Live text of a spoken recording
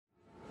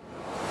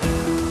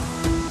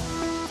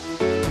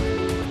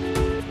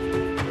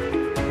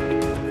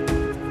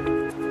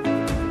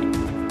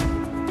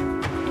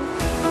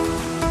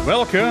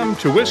Welcome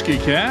to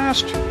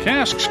WhiskyCast,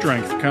 cask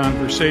strength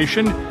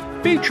conversation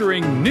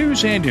featuring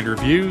news and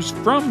interviews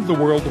from the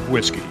world of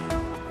whiskey.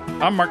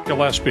 I'm Mark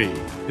Gillespie.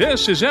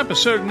 This is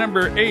episode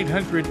number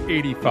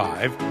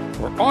 885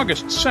 for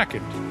August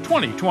 2nd,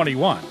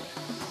 2021.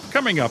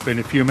 Coming up in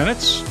a few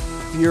minutes.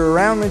 If you're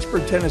around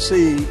Lynchburg,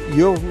 Tennessee,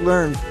 you'll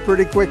learn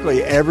pretty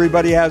quickly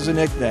everybody has a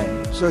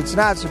nickname. So it's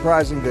not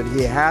surprising that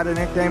he had a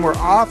nickname. We're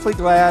awfully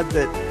glad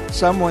that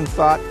someone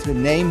thought to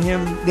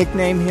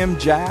nickname him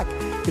Jack,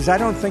 because I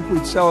don't think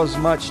we'd sell as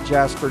much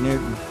Jasper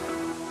Newton.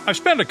 I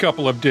spent a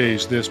couple of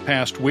days this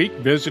past week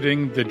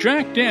visiting the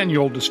Jack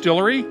Daniel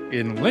Distillery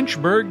in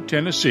Lynchburg,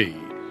 Tennessee.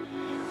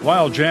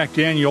 While Jack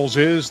Daniel's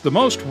is the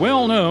most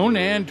well-known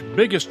and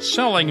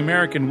biggest-selling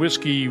American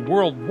whiskey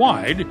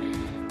worldwide,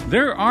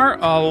 there are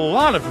a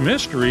lot of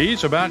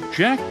mysteries about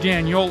Jack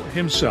Daniel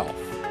himself.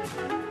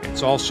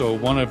 It's also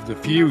one of the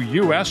few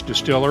U.S.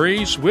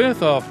 distilleries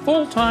with a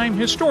full-time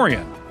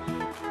historian.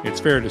 It's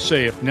fair to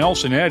say if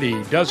Nelson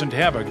Eddy doesn't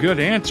have a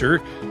good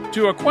answer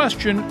to a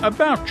question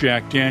about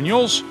Jack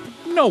Daniels,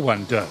 no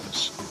one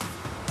does.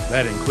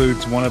 That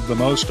includes one of the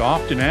most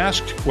often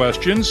asked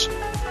questions: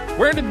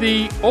 where did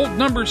the old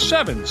number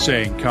 7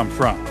 saying come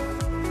from?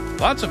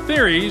 Lots of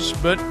theories,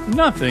 but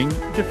nothing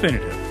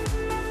definitive.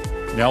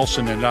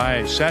 Nelson and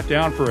I sat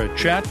down for a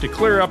chat to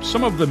clear up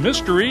some of the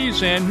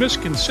mysteries and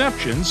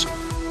misconceptions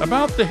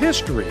about the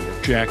history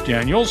of Jack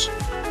Daniels.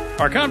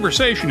 Our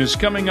conversation is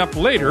coming up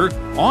later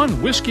on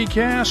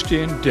WhiskyCast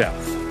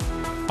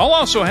In-Depth. I'll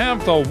also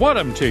have the What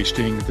I'm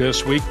Tasting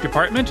This Week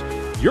department,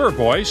 your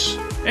voice,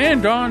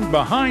 and on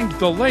Behind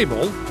the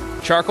Label.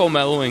 Charcoal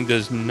mellowing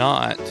does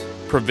not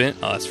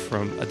prevent us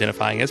from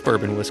identifying as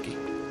bourbon whiskey.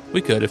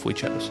 We could if we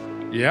chose.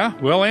 Yeah,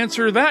 we'll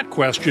answer that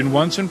question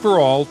once and for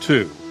all,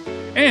 too.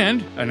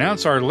 And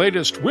announce our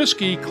latest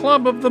Whiskey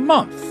Club of the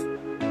Month.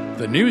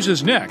 The news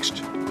is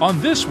next on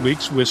this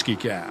week's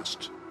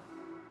WhiskyCast.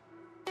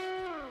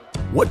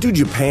 What do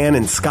Japan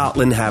and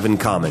Scotland have in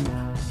common?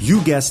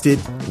 You guessed it,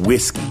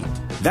 whiskey.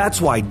 That's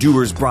why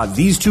Dewar's brought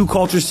these two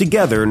cultures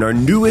together in our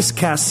newest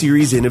cask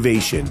series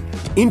innovation,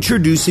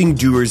 introducing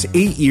Dewar's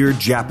 8-year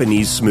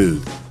Japanese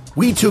Smooth.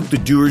 We took the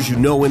Dewar's you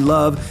know and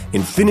love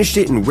and finished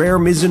it in rare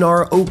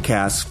Mizunara oak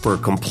casks for a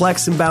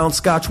complex and balanced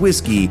Scotch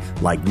whiskey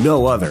like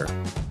no other.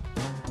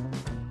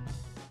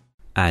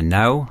 And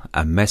now,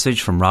 a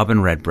message from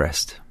Robin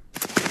Redbreast.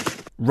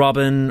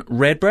 Robin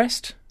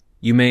Redbreast?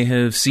 You may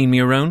have seen me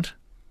around.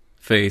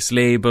 Face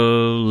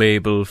label,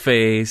 label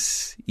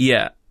face.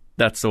 Yeah,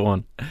 that's the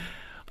one.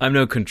 I'm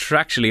now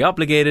contractually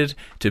obligated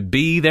to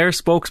be their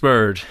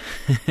spokesbird.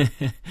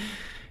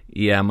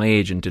 Yeah, my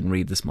agent didn't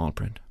read the small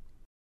print.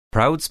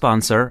 Proud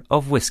sponsor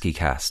of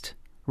WhiskyCast.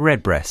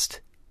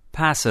 Redbreast.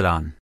 Pass it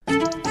on.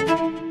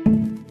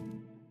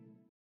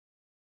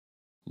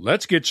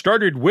 Let's get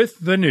started with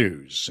the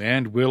news,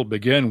 and we'll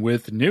begin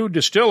with new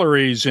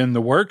distilleries in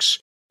the works,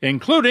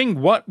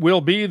 including what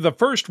will be the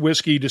first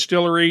whiskey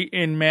distillery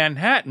in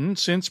Manhattan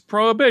since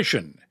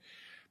Prohibition.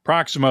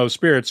 Proximo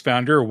Spirits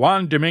founder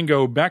Juan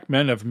Domingo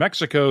Beckman of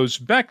Mexico's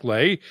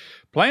Beckley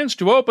plans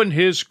to open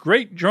his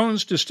Great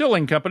Jones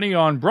Distilling Company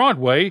on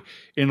Broadway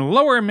in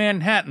Lower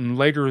Manhattan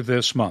later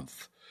this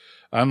month.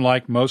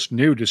 Unlike most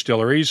new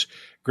distilleries,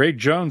 Great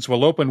Jones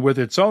will open with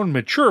its own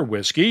mature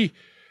whiskey.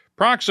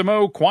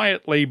 Proximo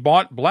quietly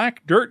bought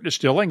Black Dirt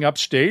Distilling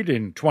upstate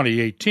in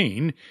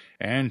 2018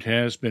 and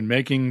has been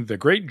making the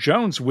Great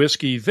Jones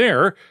whiskey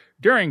there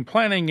during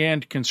planning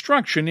and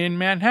construction in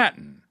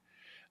Manhattan.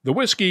 The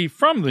whiskey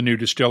from the new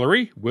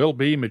distillery will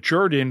be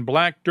matured in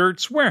Black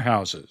Dirt's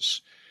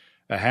warehouses.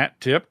 A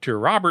hat tip to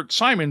Robert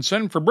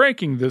Simonson for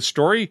breaking this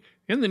story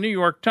in the New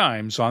York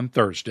Times on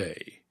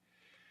Thursday.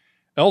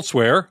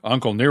 Elsewhere,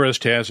 Uncle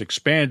Nearest has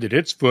expanded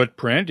its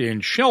footprint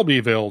in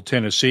Shelbyville,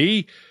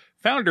 Tennessee.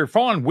 Founder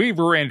Fawn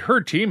Weaver and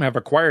her team have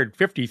acquired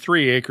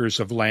 53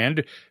 acres of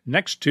land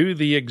next to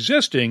the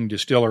existing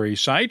distillery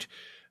site.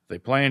 They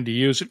plan to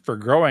use it for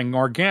growing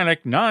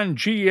organic,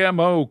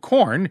 non-GMO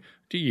corn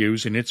to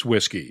use in its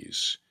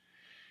whiskeys.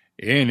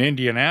 In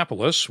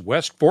Indianapolis,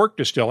 West Fork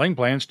Distilling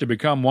plans to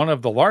become one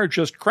of the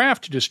largest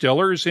craft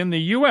distillers in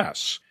the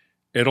U.S.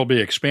 It'll be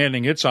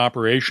expanding its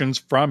operations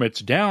from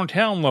its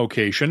downtown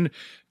location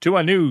to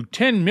a new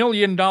 $10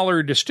 million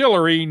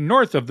distillery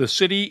north of the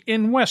city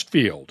in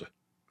Westfield.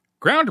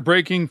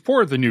 Groundbreaking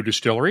for the new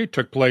distillery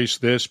took place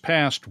this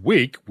past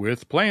week,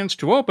 with plans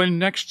to open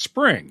next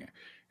spring.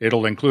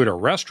 It'll include a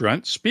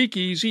restaurant,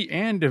 speakeasy,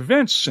 and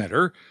events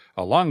center,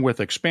 along with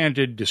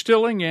expanded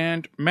distilling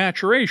and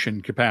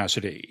maturation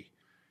capacity.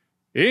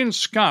 In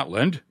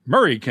Scotland,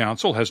 Murray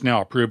Council has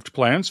now approved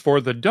plans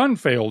for the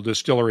Dunfale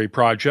Distillery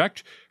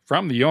project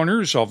from the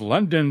owners of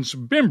London's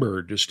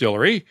Bimber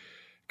Distillery.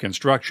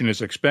 Construction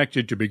is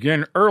expected to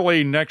begin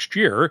early next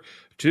year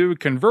to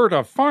convert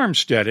a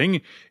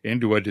farmsteading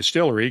into a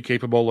distillery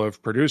capable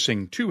of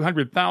producing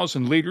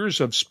 200,000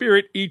 liters of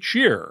spirit each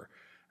year.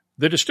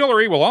 The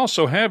distillery will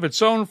also have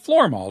its own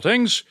floor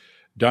maltings.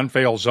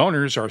 Dunfale's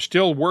owners are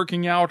still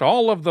working out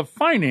all of the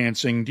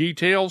financing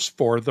details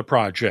for the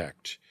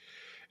project.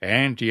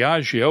 And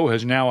Diageo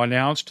has now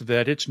announced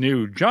that its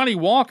new Johnny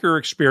Walker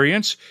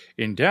experience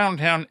in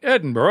downtown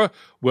Edinburgh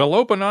will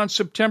open on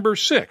September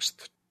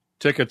 6th.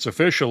 Tickets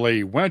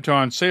officially went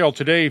on sale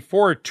today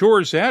for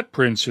tours at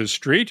Princes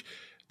Street.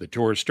 The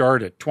tours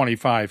start at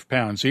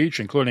 £25 each,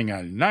 including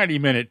a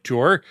 90-minute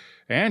tour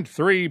and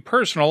 3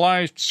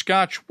 personalized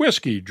Scotch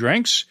whiskey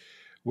drinks.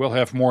 We'll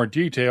have more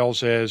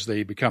details as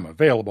they become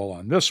available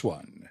on this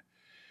one.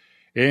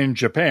 In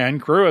Japan,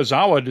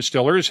 Kurosawa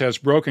Distillers has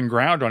broken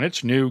ground on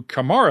its new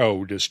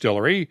Kamaro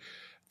distillery.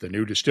 The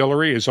new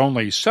distillery is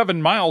only 7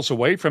 miles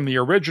away from the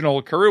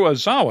original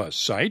Kurosawa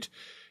site.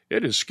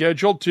 It is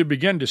scheduled to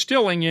begin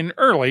distilling in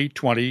early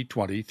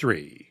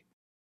 2023.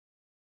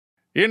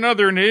 In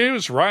other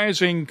news,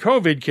 rising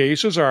COVID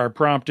cases are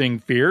prompting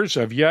fears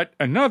of yet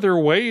another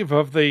wave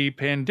of the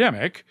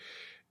pandemic.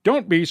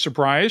 Don't be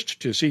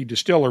surprised to see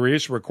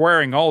distilleries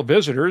requiring all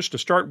visitors to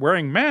start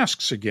wearing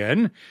masks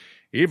again,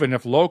 even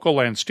if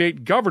local and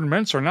state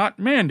governments are not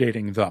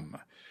mandating them.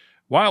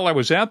 While I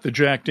was at the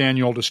Jack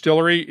Daniel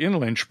Distillery in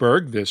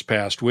Lynchburg this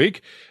past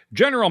week,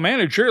 General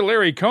Manager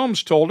Larry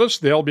Combs told us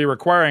they'll be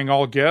requiring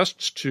all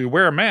guests to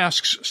wear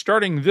masks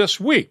starting this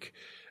week.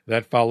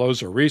 That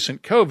follows a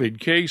recent COVID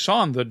case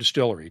on the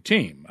distillery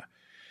team.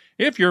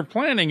 If you're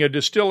planning a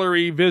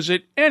distillery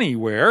visit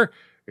anywhere,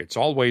 it's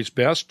always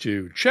best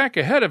to check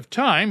ahead of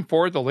time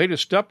for the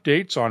latest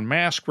updates on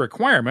mask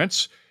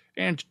requirements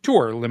and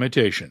tour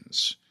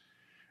limitations.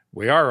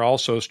 We are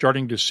also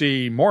starting to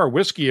see more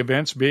whiskey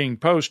events being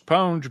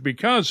postponed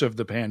because of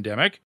the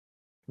pandemic.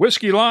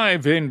 Whiskey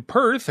Live in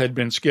Perth had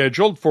been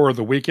scheduled for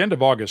the weekend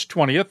of August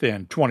 20th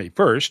and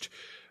 21st,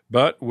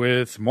 but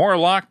with more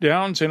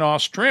lockdowns in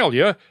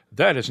Australia,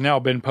 that has now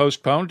been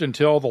postponed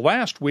until the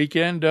last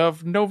weekend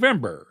of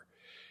November.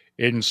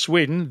 In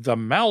Sweden, the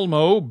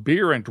Malmö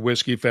Beer and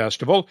Whiskey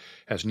Festival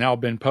has now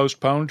been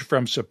postponed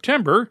from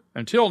September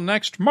until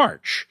next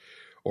March.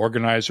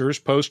 Organizers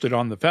posted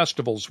on the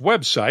festival's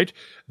website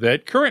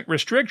that current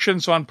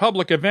restrictions on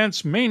public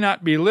events may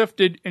not be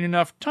lifted in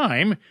enough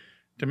time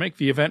to make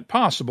the event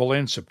possible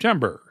in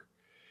September.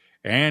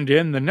 And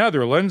in the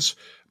Netherlands,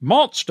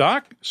 malt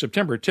stock,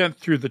 September 10th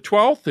through the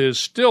 12th, is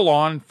still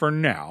on for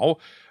now,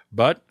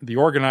 but the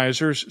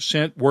organizers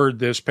sent word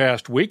this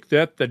past week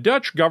that the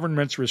Dutch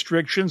government's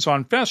restrictions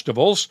on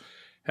festivals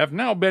have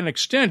now been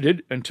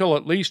extended until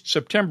at least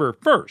September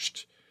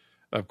 1st.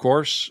 Of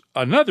course,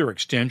 another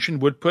extension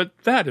would put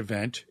that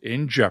event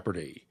in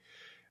jeopardy.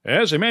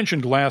 As I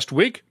mentioned last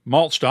week,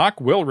 Maltstock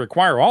will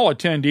require all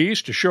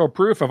attendees to show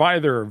proof of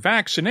either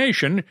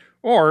vaccination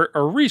or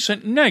a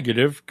recent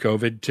negative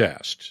COVID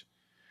test.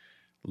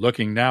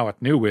 Looking now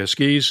at new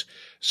whiskeys,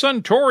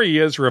 Suntory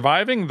is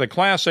reviving the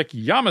classic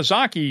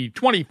Yamazaki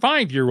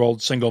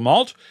 25-year-old single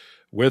malt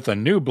with a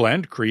new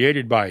blend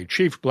created by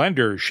chief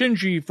blender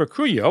Shinji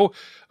Fukuyo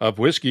of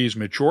whiskeys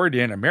matured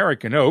in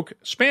American oak,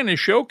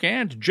 Spanish oak,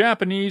 and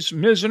Japanese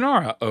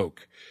Mizunara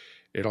oak.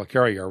 It'll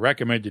carry a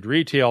recommended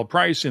retail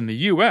price in the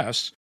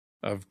U.S.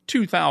 of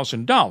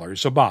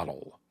 $2,000 a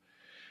bottle.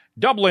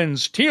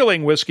 Dublin's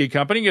Teeling Whiskey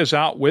Company is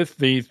out with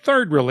the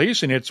third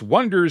release in its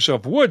Wonders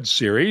of Wood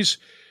series.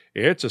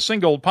 It's a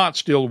single pot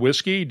still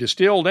whiskey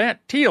distilled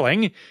at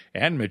Teeling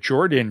and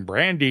matured in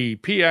brandy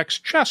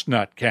PX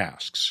chestnut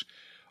casks.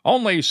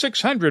 Only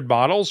 600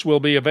 bottles will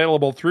be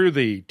available through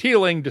the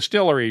Teeling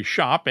Distillery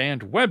shop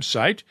and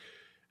website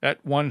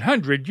at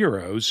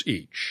 €100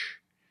 each.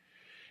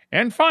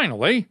 And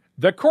finally,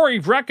 the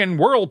Corryvreckan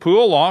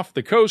Whirlpool off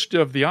the coast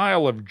of the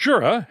Isle of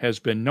Jura has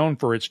been known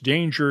for its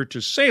danger to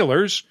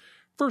sailors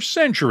for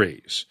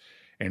centuries.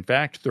 In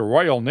fact, the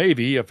Royal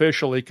Navy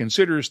officially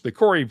considers the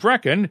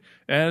Corryvreckan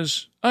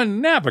as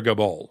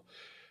unnavigable.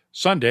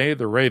 Sunday,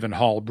 the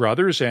Ravenhall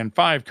brothers and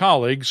 5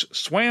 colleagues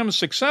swam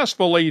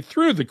successfully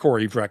through the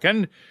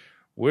Corryvreckan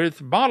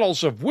with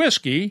bottles of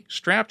whiskey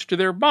strapped to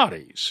their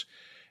bodies.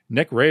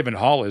 Nick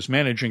Ravenhall is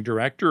managing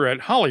director at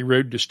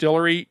Holyrood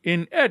Distillery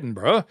in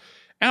Edinburgh.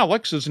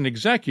 Alex is an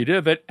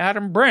executive at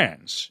Adam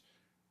Brands.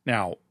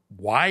 Now,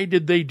 why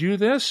did they do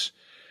this?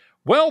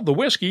 Well, the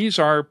whiskeys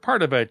are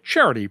part of a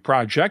charity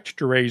project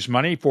to raise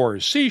money for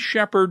Sea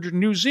Shepherd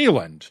New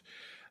Zealand.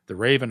 The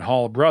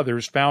Ravenhall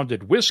brothers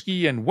founded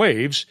Whiskey and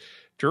Waves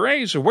to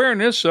raise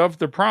awareness of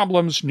the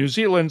problems New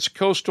Zealand's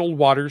coastal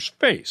waters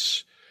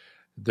face.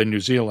 The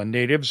New Zealand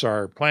natives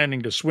are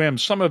planning to swim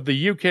some of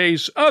the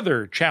UK's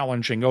other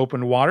challenging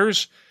open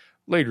waters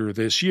later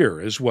this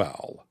year as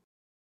well.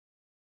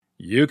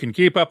 You can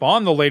keep up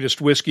on the latest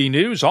whiskey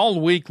news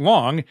all week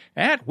long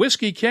at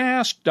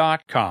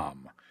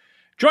whiskycast.com.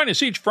 Join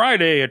us each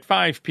Friday at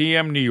 5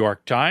 p.m. New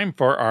York time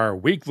for our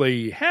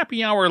weekly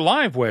Happy Hour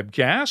live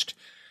webcast.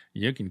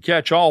 You can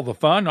catch all the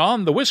fun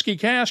on the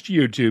WhiskyCast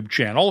YouTube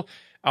channel,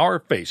 our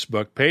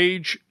Facebook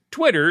page,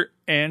 Twitter,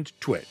 and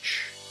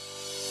Twitch.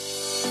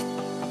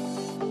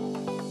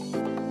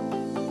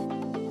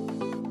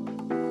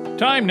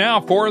 Time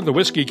now for the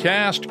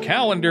WhiskyCast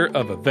calendar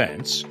of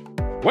events.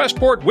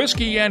 Westport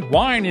Whiskey and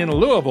Wine in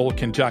Louisville,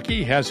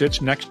 Kentucky has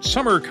its next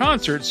summer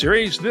concert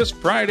series this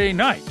Friday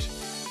night.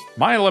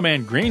 Milam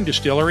and Green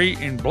Distillery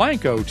in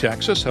Blanco,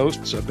 Texas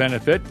hosts a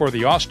benefit for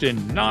the Austin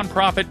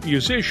nonprofit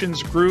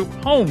musicians group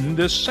Home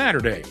this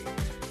Saturday.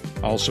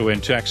 Also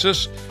in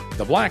Texas,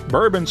 the Black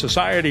Bourbon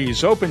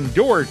Society's Open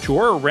Door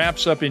Tour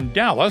wraps up in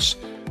Dallas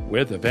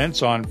with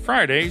events on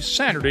Friday,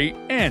 Saturday,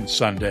 and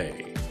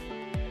Sunday.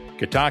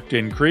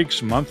 Catoctin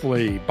Creek's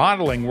monthly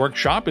bottling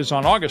workshop is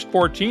on August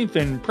 14th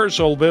in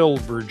Purcellville,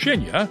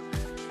 Virginia.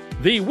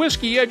 The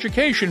Whiskey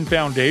Education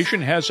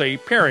Foundation has a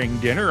pairing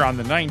dinner on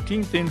the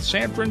 19th in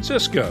San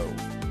Francisco.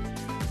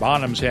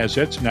 Bonham's has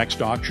its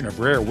next auction of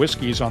rare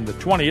whiskeys on the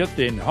 20th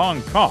in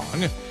Hong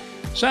Kong.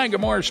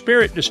 Sagamore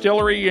Spirit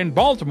Distillery in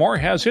Baltimore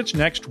has its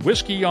next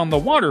Whiskey on the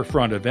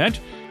Waterfront event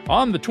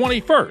on the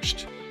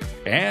 21st.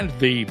 And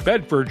the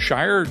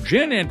Bedfordshire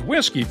Gin and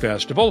Whiskey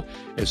Festival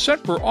is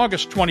set for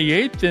August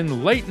 28th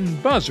in Leighton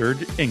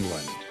Buzzard,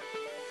 England.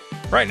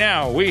 Right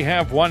now, we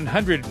have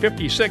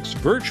 156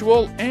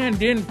 virtual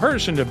and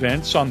in-person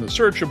events on the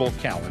searchable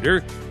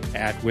calendar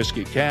at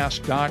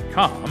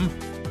whiskycast.com.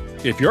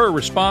 If you're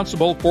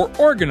responsible for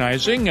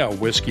organizing a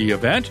whiskey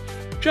event,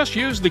 just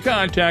use the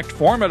contact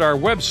form at our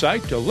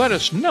website to let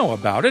us know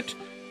about it,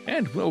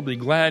 and we'll be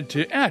glad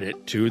to add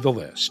it to the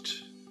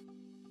list.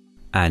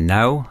 And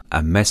now,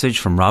 a message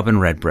from Robin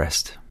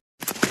Redbreast.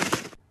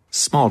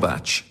 Small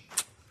batch.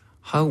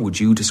 How would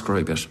you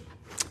describe it?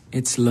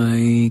 It's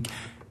like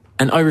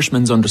an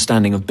Irishman's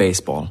understanding of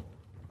baseball.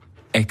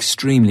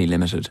 Extremely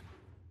limited.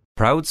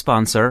 Proud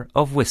sponsor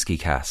of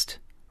WhiskyCast.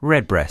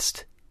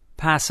 Redbreast.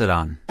 Pass it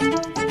on.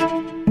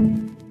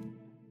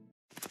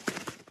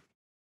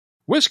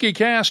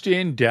 WhiskyCast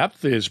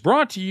In-Depth is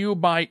brought to you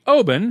by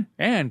Oban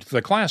and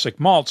the Classic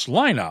Malts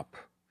lineup.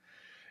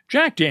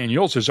 Jack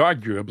Daniel's is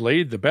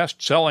arguably the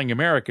best-selling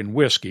American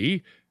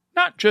whiskey,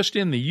 not just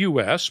in the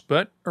U.S.,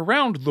 but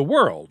around the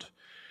world.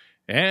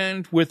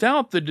 And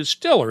without the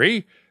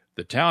distillery,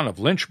 the town of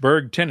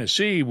Lynchburg,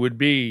 Tennessee would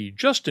be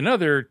just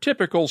another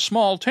typical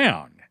small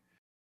town.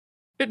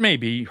 It may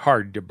be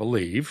hard to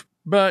believe,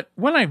 but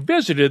when I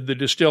visited the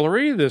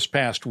distillery this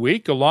past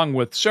week along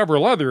with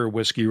several other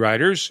whiskey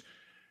writers,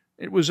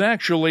 it was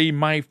actually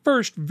my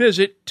first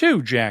visit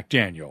to Jack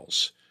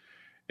Daniel's.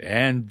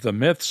 And the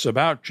myths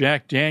about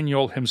Jack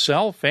Daniel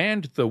himself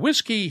and the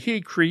whiskey he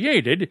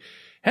created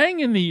hang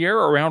in the air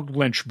around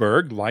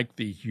Lynchburg like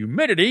the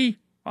humidity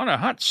on a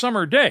hot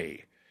summer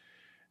day.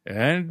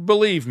 And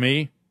believe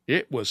me,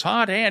 it was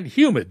hot and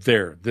humid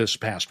there this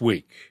past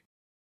week.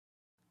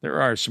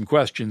 There are some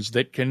questions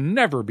that can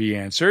never be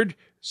answered,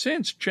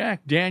 since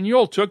Jack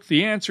Daniel took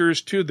the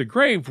answers to the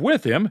grave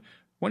with him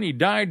when he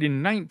died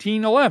in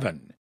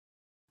 1911.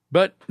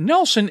 But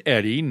Nelson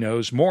Eddy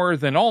knows more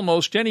than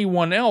almost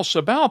anyone else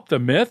about the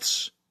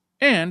myths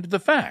and the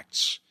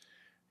facts.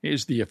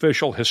 He's the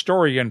official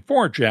historian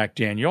for Jack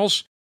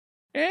Daniel's,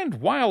 and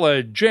while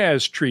a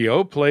jazz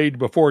trio played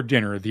before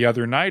dinner the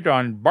other night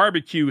on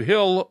Barbecue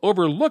Hill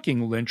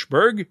overlooking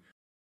Lynchburg,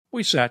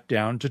 we sat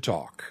down to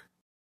talk.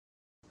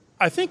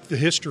 I think the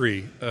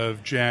history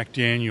of Jack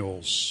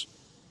Daniel's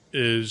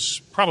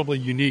is probably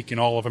unique in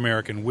all of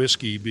American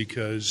whiskey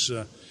because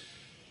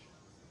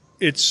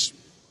it's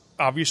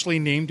obviously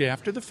named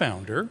after the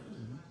founder,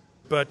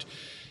 but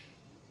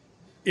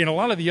in a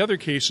lot of the other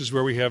cases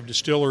where we have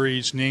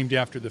distilleries named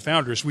after the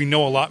founders, we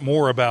know a lot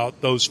more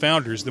about those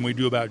founders than we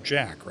do about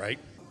Jack, right?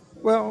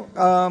 Well,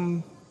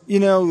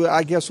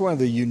 I guess one of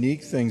the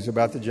unique things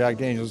about the Jack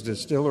Daniel's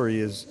distillery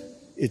is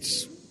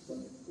it's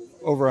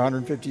over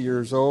 150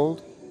 years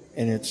old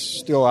and it's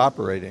still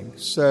operating.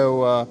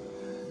 So,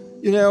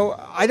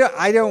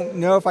 I don't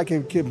know if I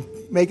can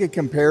make a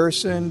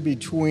comparison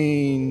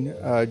between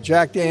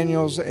Jack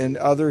Daniel's and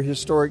other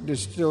historic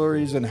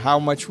distilleries and how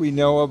much we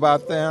know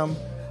about them.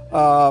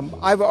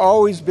 I've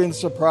always been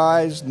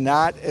surprised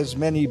not as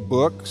many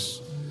books.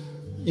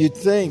 You'd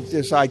think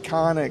this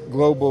iconic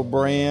global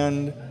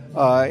brand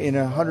in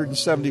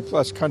 170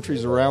 plus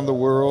countries around the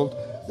world,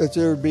 that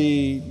there would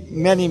be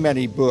many,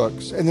 many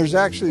books. And there's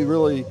actually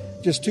really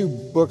just two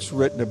books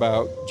written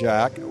about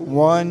Jack.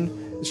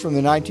 One is from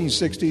the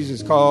 1960s.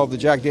 It's called the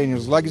Jack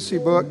Daniel's Legacy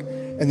Book.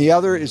 And the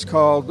other is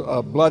called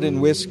Blood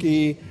and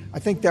Whiskey. I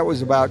think that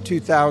was about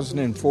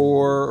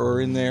 2004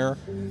 or in there.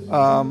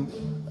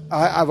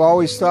 I've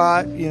always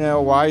thought,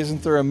 why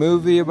isn't there a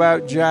movie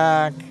about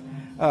Jack?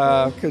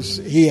 Because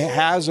he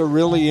has a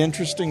really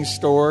interesting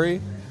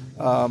story,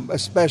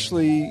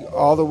 especially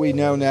all that we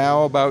know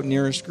now about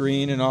Nearest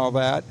Green and all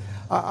that.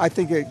 I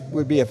think it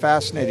would be a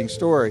fascinating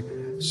story.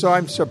 So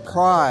I'm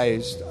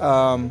surprised.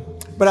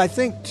 But I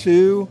think,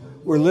 too,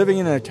 we're living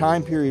in a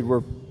time period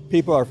where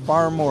people are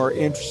far more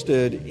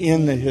interested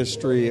in the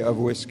history of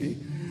whiskey.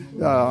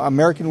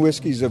 American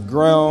whiskeys have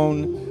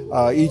grown.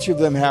 Each of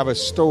them have a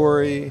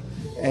story.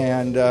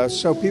 And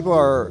so people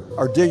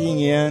are digging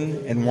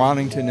in and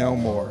wanting to know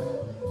more.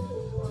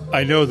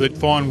 I know that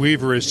Fawn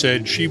Weaver has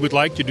said she would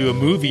like to do a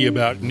movie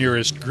about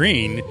Nearest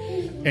Green,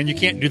 and you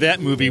can't do that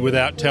movie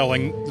without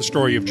telling the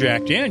story of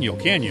Jack Daniel,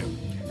 can you?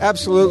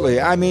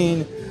 Absolutely. I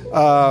mean,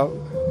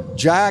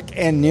 Jack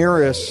and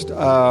Nearest,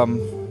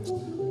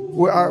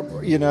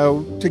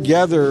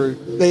 together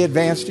they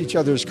advanced each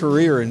other's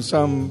career in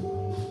some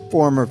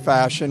form or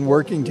fashion,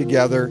 working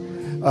together.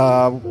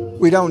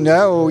 We don't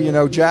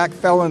know, Jack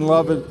fell in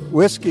love with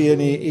whiskey, and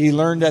he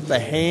learned at the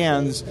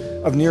hands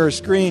of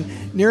Nearest Green.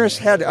 Nearest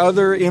had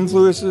other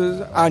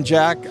influences on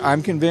Jack,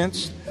 I'm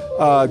convinced.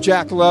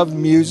 Jack loved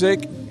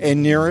music,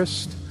 and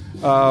Nearest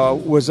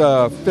was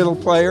a fiddle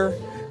player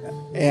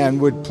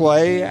and would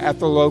play at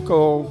the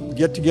local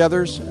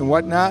get-togethers and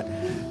whatnot.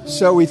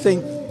 So we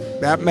think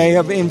that may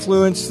have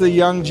influenced the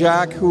young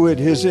Jack, who would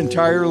his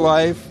entire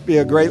life be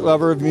a great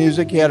lover of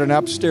music. He had an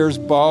upstairs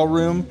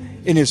ballroom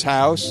in his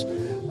house.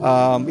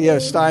 He had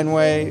a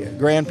Steinway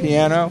grand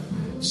piano.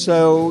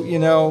 So,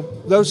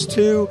 those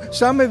two,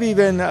 some of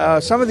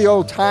the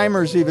old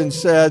timers even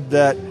said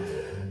that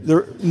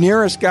the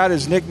Nearest got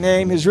his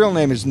nickname. His real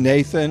name is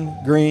Nathan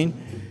Green.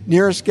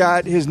 Nearest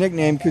got his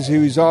nickname because he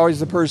was always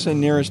the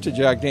person nearest to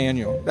Jack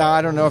Daniel. Now,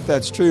 I don't know if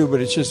that's true,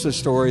 but it's just a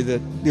story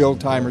that the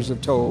old timers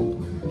have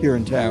told here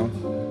in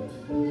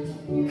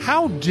town.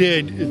 How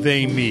did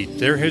they meet?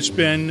 There has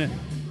been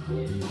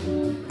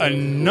a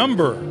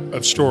number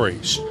of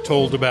stories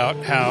told about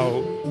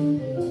how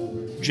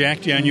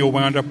Jack Daniel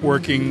wound up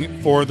working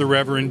for the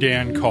Reverend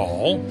Dan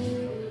Call.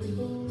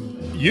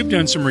 You've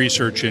done some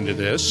research into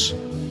this.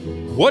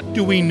 What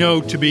do we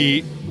know to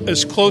be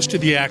as close to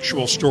the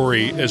actual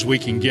story as we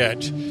can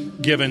get,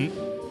 given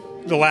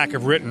the lack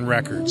of written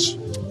records?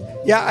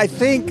 Yeah, I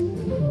think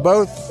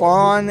both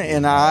Fawn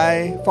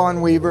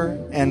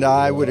Weaver and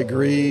I would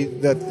agree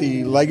that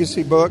the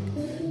Legacy book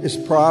is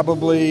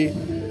probably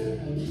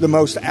the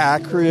most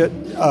accurate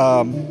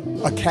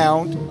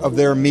account of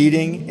their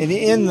meeting. And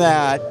in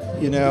that,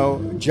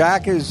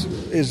 Jack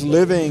is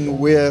living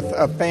with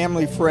a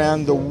family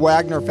friend, the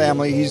Wagner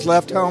family. He's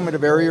left home at a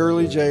very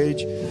early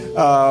age.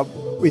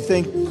 We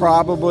think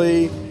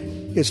probably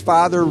his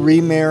father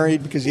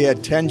remarried because he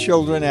had 10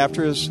 children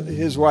after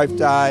his wife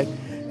died.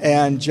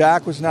 And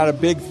Jack was not a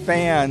big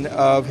fan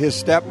of his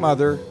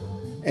stepmother.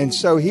 And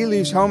so he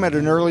leaves home at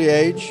an early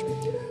age,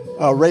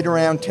 right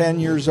around 10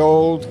 years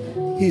old.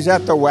 He's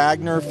at the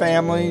Wagner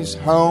family's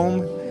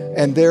home,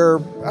 and they're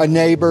a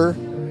neighbor.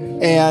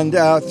 And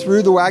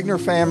through the Wagner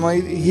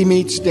family, he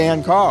meets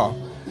Dan Call.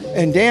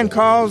 And Dan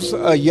Call's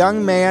a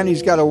young man.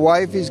 He's got a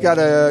wife. He's got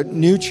a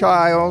new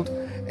child.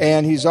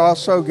 And he's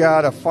also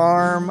got a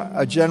farm,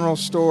 a general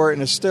store,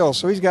 and a still.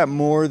 So he's got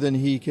more than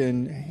he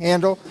can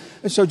handle.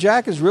 And so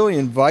Jack is really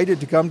invited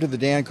to come to the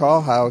Dan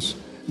Call house,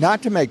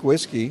 not to make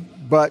whiskey,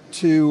 but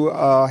to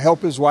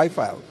help his wife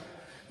out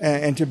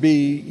and to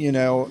be,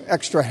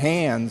 extra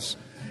hands.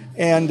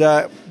 And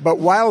but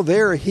while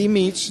there, he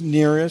meets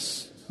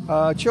Nearest's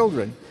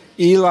children,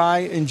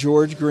 Eli and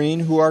George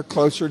Green, who are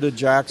closer to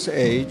Jack's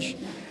age.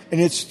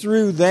 And it's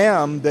through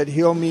them that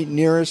he'll meet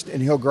Nearest,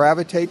 and he'll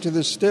gravitate to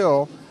the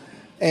still.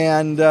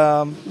 And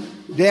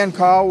Dan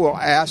Call will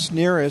ask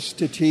Nearest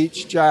to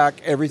teach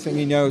Jack everything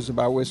he knows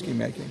about whiskey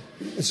making.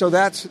 And so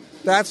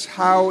that's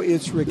how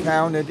it's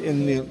recounted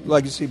in the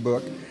Legacy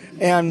book.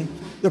 And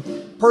the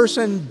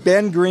person,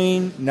 Ben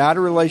Green, not a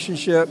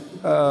relationship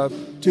to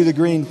the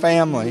Green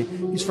family.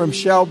 He's from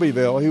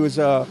Shelbyville. He was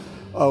a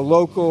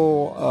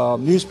local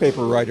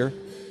newspaper writer.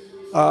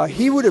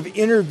 He would have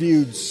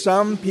interviewed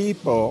some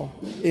people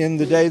in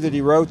the day that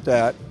he wrote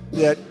that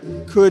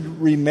could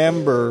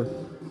remember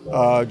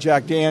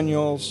Jack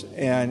Daniels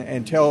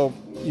and tell,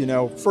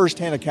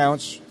 firsthand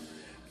accounts.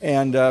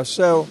 And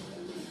so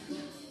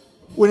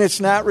when it's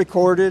not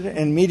recorded,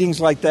 and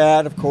meetings like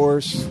that, of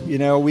course,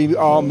 we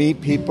all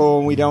meet people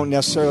and we don't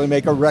necessarily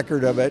make a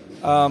record of it.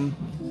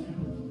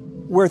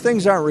 Where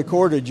things aren't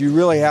recorded, you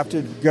really have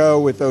to go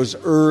with those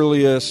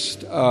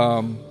earliest,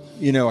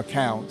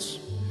 accounts.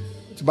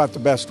 It's about the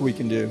best we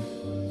can do.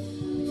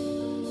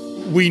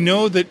 We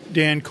know that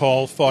Dan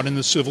Call fought in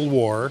the Civil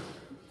War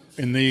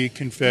in the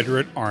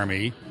Confederate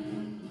Army.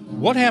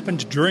 What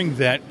happened during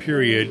that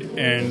period,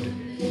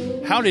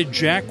 and how did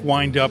Jack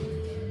wind up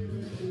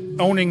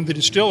owning the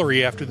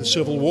distillery after the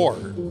Civil War?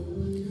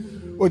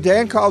 Well,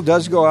 Dan Call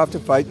does go off to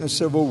fight in the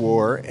Civil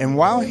War, and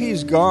while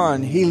he's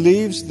gone, he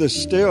leaves the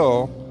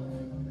still.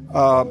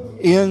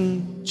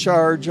 In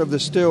charge of the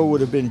still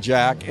would have been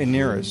Jack and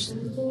Nearest.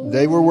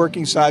 They were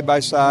working side by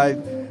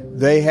side.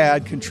 They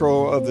had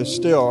control of the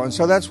still, and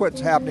so that's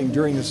what's happening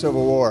during the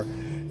Civil War.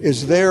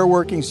 Is they're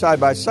working side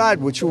by side,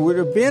 which would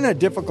have been a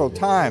difficult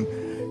time.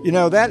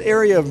 That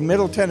area of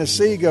Middle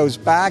Tennessee goes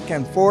back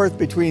and forth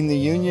between the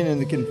Union and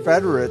the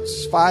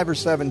Confederates 5 or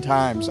 7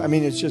 times. I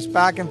mean, it's just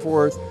back and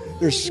forth.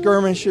 There's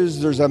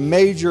skirmishes. There's a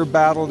major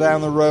battle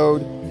down the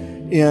road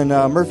in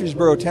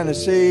Murfreesboro,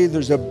 Tennessee.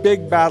 There's a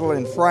big battle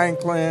in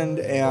Franklin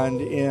and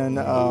in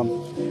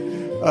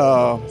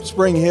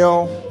Spring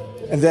Hill,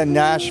 and then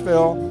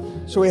Nashville.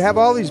 So we have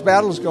all these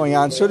battles going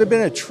on. So it would have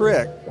been a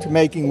trick to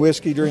making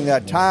whiskey during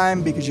that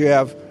time, because you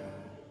have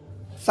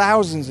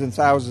thousands and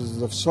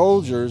thousands of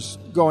soldiers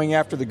going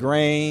after the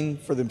grain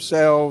for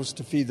themselves,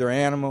 to feed their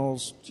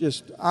animals,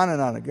 just on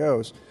and on it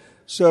goes.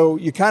 So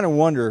you kind of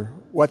wonder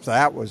what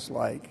that was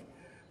like.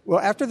 Well,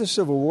 after the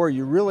Civil War,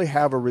 you really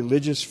have a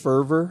religious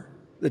fervor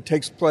that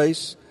takes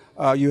place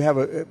You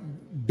have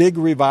big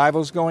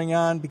revivals going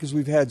on because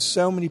we've had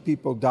so many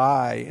people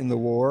die in the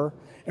war.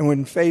 And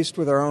when faced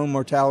with our own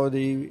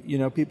mortality,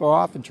 people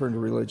often turn to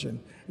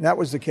religion. And that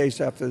was the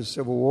case after the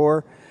Civil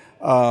War.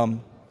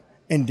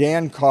 In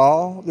Dan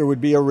Call, there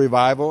would be a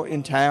revival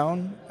in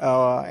town,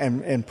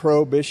 and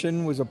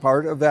Prohibition was a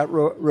part of that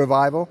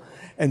revival.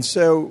 And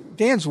so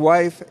Dan's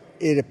wife,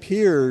 it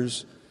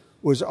appears,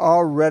 was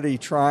already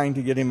trying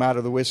to get him out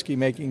of the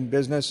whiskey-making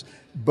business,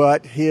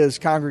 but his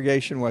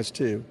congregation was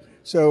too.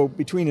 So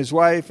between his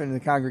wife and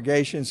the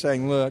congregation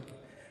saying, look,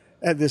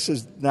 and this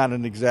is not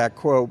an exact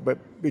quote,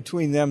 but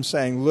between them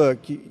saying,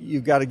 look,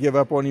 you've got to give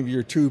up one of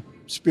your two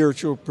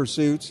spiritual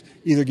pursuits,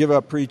 either give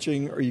up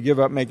preaching or you give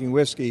up making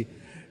whiskey,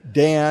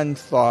 Dan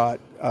thought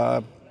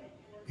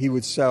he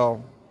would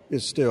sell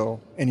his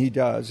still, and he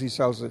does. He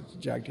sells it to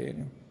Jack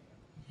Daniel.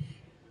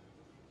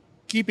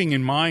 Keeping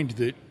in mind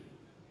that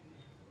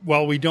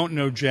while we don't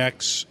know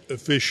Jack's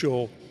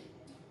official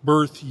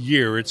birth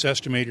year, it's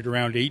estimated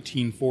around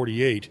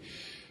 1848,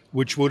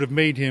 which would have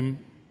made him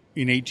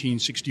in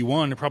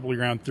 1861 probably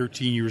around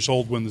 13 years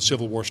old when the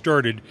Civil War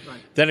started.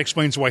 Right. That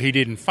explains why he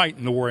didn't fight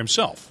in the war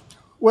himself.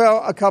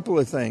 Well, a couple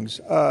of things.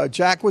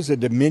 Jack was a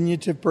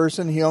diminutive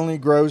person. He only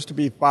grows to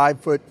be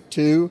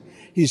 5'2".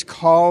 He's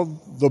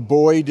called the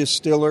boy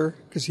distiller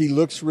because he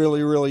looks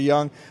really, really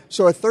young.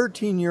 So a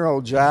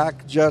 13-year-old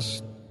Jack,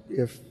 just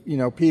if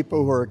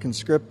people who are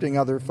conscripting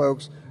other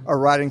folks are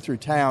riding through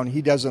town,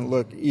 he doesn't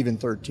look even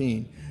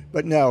 13.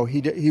 But no,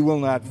 he will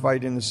not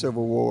fight in the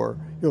Civil War.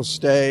 He'll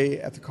stay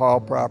at the Call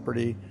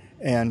property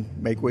and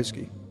make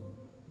whiskey.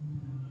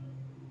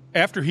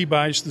 After he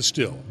buys the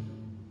still,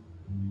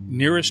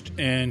 Nearest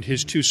and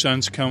his two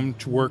sons come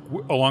to work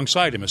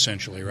alongside him,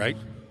 essentially, right?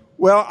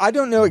 Well, I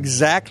don't know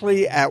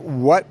exactly at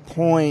what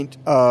point.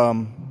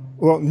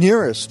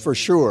 Nearest, for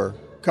sure,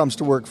 comes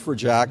to work for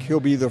Jack. He'll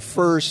be the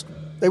first.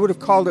 They would have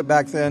called it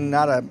back then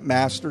not a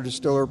master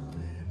distiller.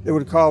 They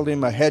would have called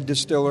him a head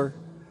distiller,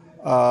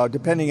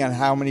 depending on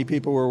how many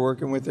people were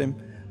working with him.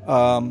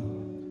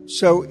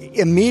 So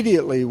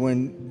immediately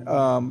when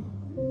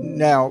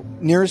now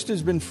Nearest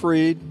has been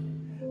freed,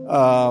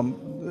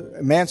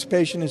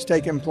 emancipation has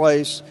taken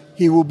place,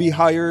 he will be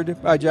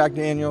hired by Jack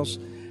Daniels,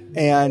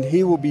 and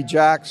he will be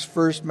Jack's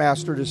first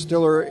master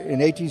distiller in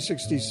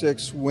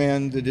 1866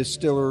 when the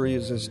distillery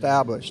is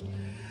established.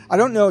 I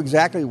don't know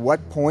exactly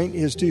what point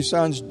his two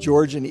sons,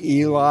 George and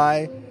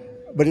Eli,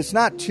 but it's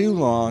not too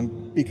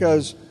long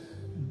because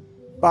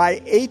by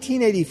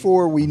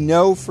 1884 we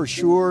know for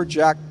sure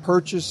Jack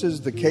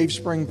purchases the Cave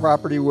Spring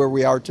property where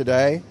we are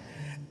today,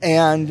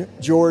 and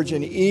George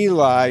and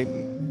Eli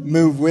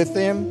move with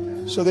him.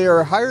 So they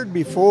are hired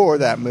before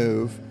that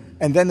move,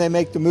 and then they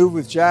make the move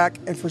with Jack,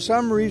 and for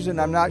some reason,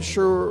 I'm not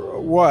sure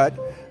what,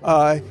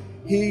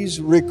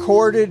 he's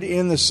recorded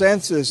in the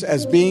census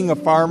as being a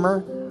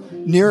farmer.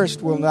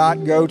 Nearest will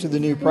not go to the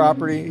new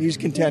property. He's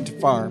content to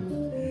farm.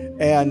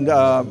 And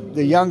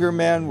the younger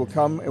men will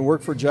come and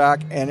work for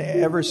Jack, and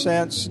ever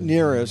since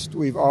Nearest,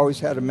 we've always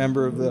had a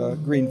member of the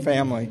Green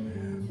family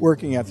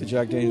working at the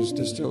Jack Daniels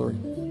distillery.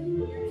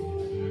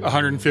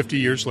 150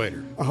 years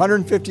later.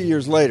 150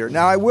 years later.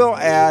 Now, I will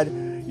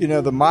add,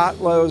 the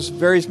Motlows,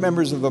 various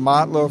members of the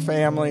Motlow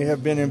family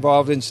have been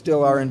involved and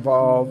still are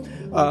involved.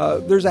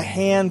 There's a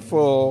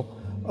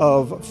handful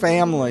of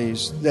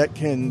families that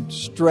can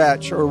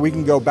stretch, or we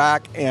can go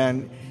back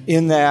and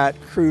in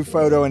that crew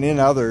photo and in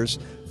others,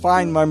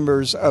 find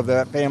members of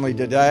that family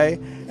today.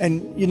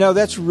 And,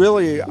 that's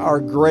really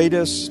our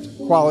greatest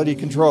quality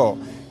control.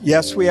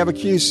 Yes, we have a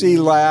QC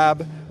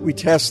lab. We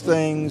test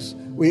things.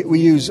 We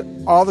use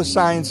all the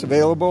science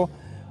available,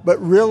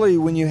 but really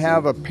when you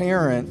have a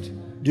parent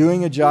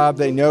doing a job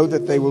they know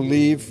that they will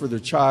leave for their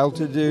child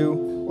to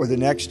do, or the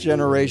next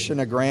generation,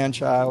 a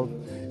grandchild,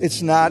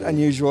 it's not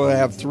unusual to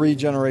have 3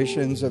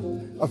 generations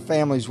of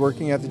families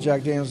working at the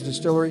Jack Daniels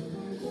distillery.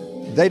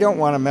 They don't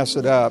want to mess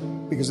it up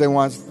because they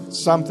want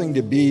something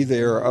to be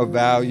there of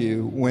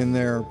value when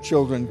their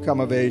children come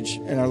of age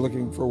and are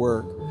looking for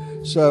work.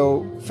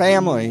 So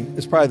family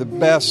is probably the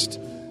best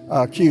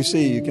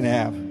QC you can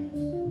have.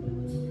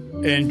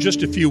 And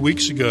just a few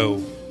weeks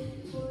ago,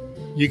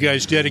 you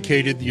guys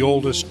dedicated the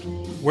oldest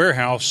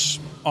warehouse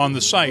on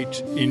the site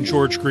in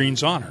George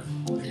Green's honor.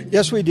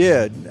 Yes, we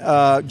did.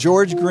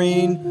 George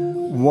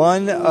Green,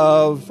 one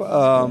of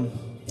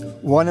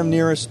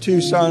Nearest's 2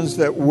 sons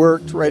that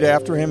worked right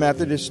after him at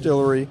the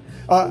distillery.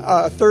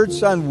 A third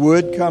son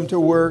would come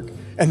to work,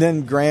 and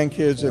then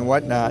grandkids and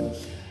whatnot.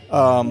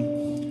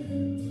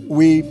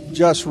 We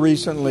just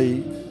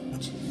recently...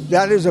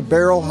 That is a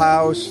barrel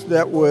house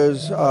that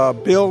was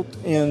built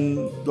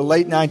in the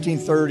late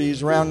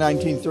 1930s, around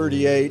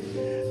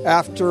 1938,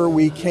 after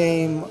we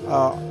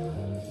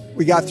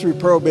got through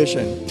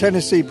Prohibition,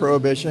 Tennessee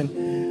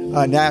Prohibition,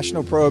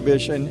 national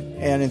Prohibition,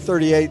 and in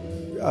 38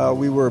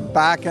 we were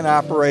back in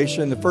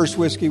operation. The first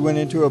whiskey went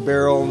into a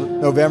barrel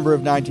in November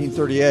of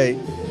 1938.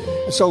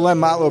 And so Len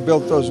Motlow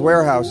built those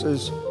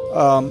warehouses,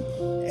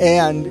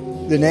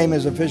 and the name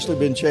has officially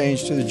been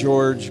changed to the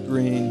George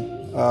Green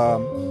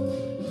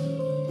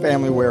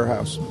family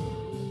warehouse.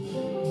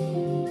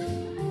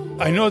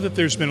 I know that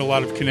there's been a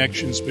lot of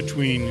connections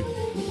between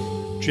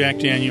Jack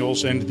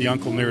Daniels and the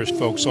Uncle Nearest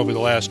folks over the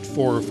last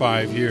 4 or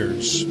 5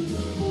 years.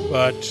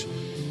 But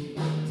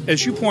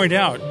as you point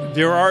out,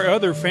 there are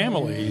other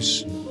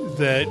families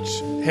that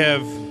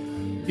have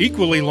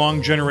equally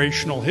long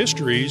generational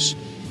histories,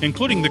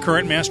 including the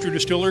current Master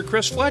Distiller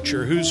Chris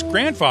Fletcher, whose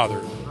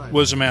grandfather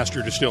was a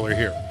Master Distiller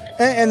here.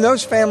 And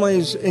those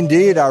families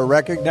indeed are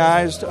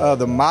recognized.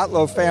 The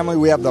Motlow family,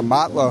 we have the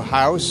Motlow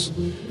House,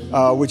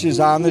 which is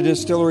on the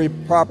distillery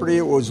property.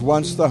 It was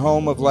once the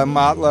home of Lem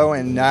Motlow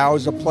and now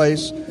is a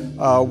place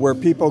where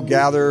people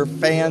gather.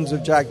 Fans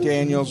of Jack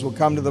Daniels will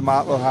come to the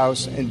Motlow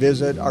House and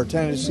visit. Our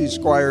Tennessee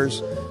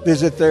Squires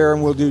visit there,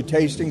 and we'll do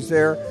tastings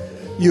there.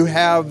 You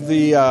have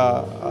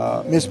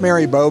the Miss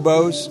Mary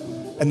Bobo's,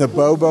 and the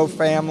Bobo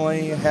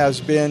family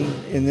has been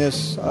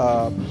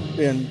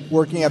been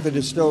working at the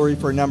distillery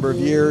for a number of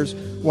years.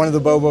 One of the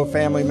Bobo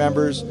family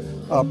members,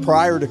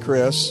 prior to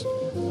Chris,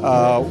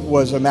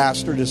 was a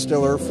master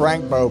distiller,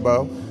 Frank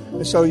Bobo.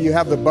 So you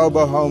have the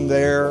Bobo home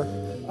there.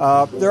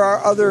 There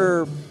are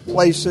other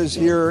places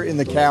here in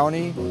the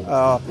county.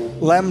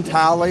 Lem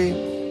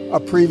Talley, a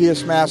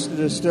previous master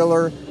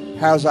distiller,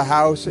 has a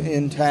house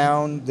in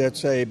town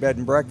that's a bed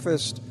and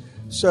breakfast.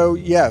 So,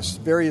 yes,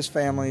 various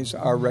families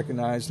are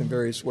recognized in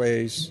various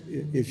ways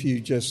if you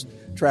just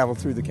travel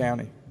through the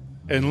county.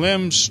 And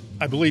Lem's,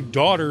 I believe,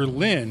 daughter,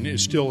 Lynn,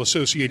 is still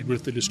associated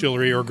with the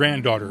distillery, or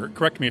granddaughter.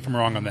 Correct me if I'm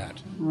wrong on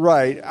that.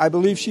 Right. I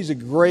believe she's a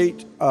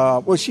great,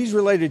 she's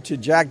related to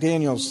Jack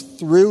Daniels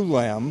through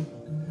Lem.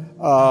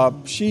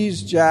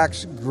 She's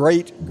Jack's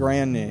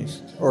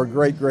great-grandniece, or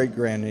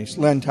great-great-grandniece,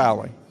 Lynn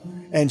Talley.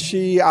 And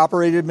she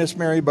operated Miss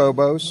Mary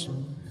Bobo's.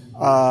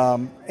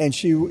 And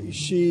she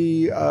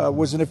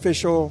was an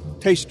official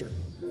taster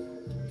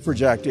for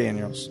Jack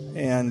Daniels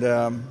and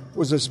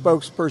was a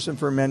spokesperson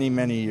for many,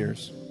 many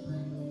years.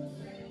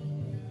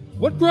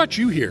 What brought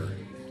you here?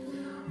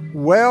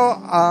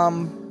 Well,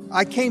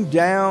 I came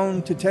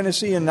down to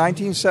Tennessee in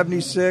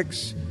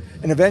 1976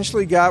 and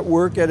eventually got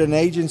work at an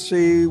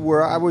agency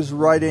where I was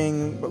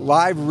writing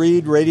live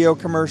read radio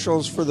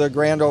commercials for the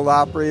Grand Ole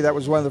Opry. That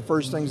was one of the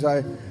first things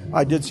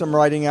I did some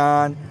writing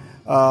on.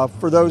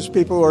 For those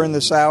people who are in the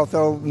South,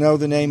 they'll know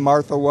the name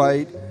Martha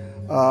White.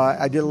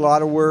 I did a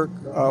lot of work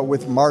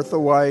with Martha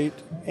White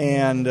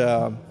and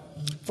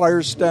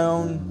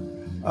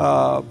Firestone.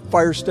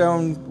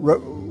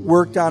 Firestone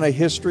worked on a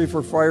history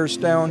for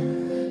Firestone.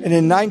 And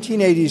in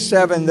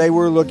 1987,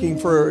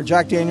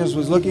 Jack Daniels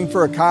was looking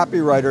for a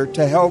copywriter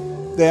to help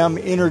them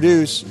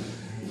introduce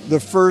the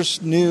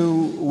first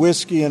new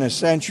whiskey in a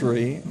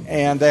century.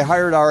 And they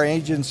hired our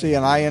agency,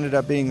 and I ended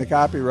up being the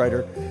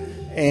copywriter.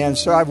 And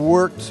so I've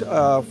worked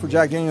for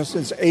Jack Daniels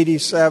since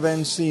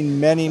 '87, seen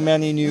many,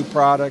 many new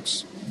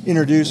products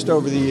introduced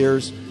over the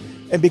years.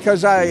 And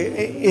because I,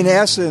 in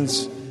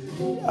essence,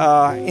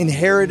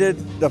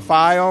 inherited the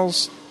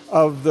files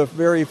of the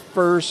very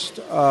first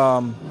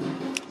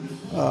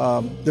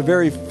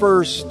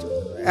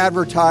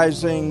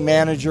advertising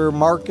manager,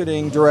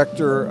 marketing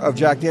director of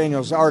Jack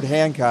Daniels, Art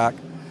Hancock,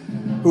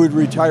 who would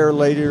retire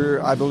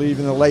later, I believe,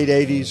 in the late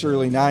 '80s,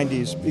 early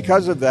 '90s.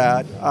 Because of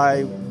that,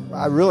 I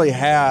really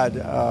had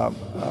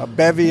a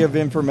bevy of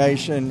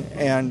information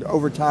and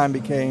over time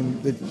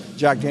became the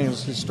Jack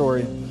Daniels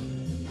historian.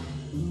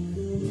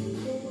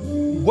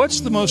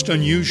 What's the most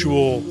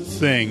unusual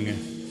thing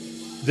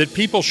that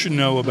people should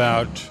know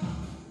about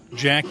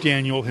Jack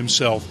Daniel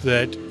himself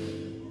that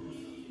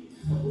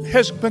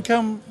has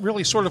become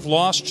really sort of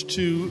lost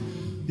to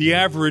the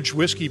average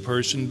whiskey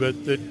person,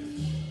 but that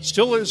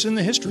still is in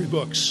the history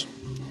books?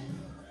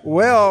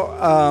 Well,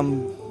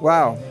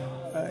 wow.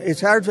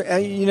 It's hard for,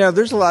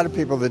 there's a lot of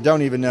people that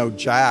don't even know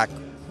Jack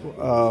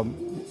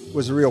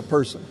was a real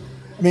person.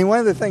 I mean, one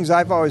of the things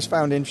I've always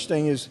found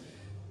interesting is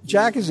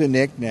Jack is a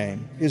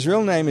nickname. His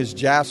real name is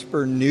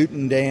Jasper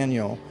Newton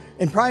Daniel.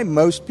 And probably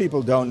most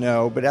people don't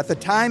know, but at the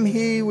time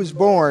he was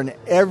born,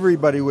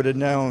 everybody would have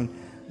known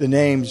the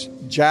names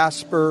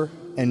Jasper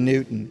and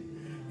Newton.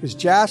 Because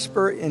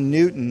Jasper and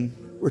Newton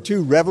were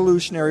two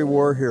Revolutionary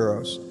War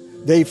heroes.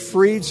 They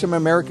freed some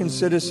American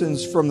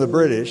citizens from the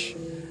British.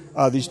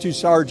 These two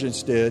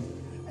sergeants did,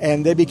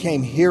 and they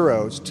became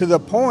heroes to the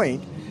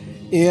point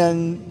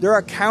there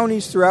are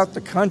counties throughout the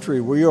country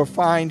where you'll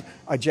find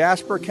a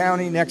Jasper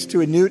County next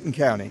to a Newton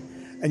County,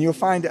 and you'll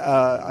find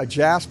a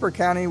Jasper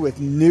County with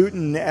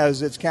Newton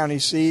as its county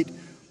seat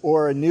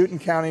or a Newton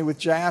County with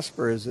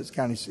Jasper as its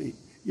county seat.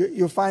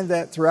 You'll find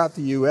that throughout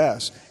the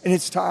U.S., and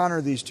it's to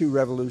honor these two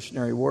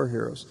Revolutionary War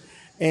heroes.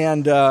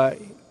 And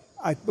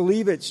I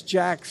believe it's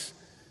Jack's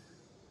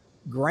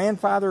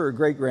grandfather or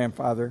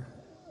great-grandfather,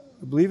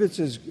 I believe it's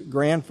his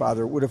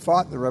grandfather, would have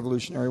fought in the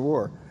Revolutionary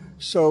War.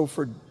 So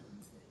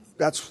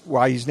that's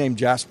why he's named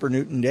Jasper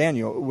Newton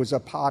Daniel. It was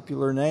a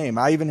popular name.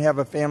 I even have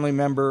a family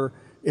member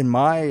in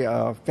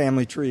my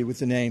family tree with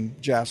the name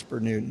Jasper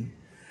Newton.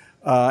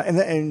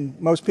 And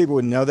most people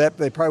would know that, but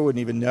they probably wouldn't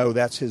even know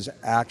that's his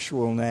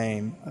actual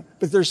name.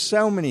 But there's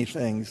so many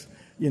things.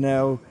 He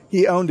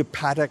owned a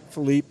Patek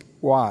Philippe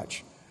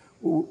watch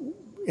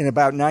in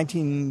about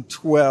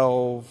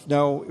 1912.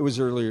 No, it was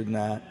earlier than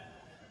that.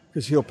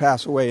 because he'll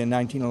pass away in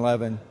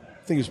 1911.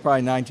 I think it was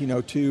probably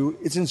 1902.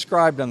 It's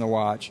inscribed on the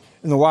watch,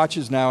 and the watch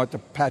is now at the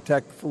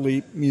Patek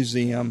Philippe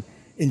Museum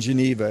in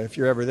Geneva, if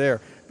you're ever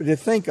there. But to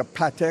think a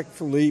Patek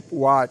Philippe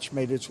watch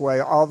made its way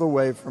all the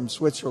way from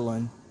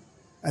Switzerland,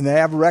 and they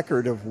have a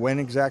record of when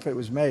exactly it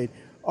was made,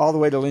 all the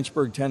way to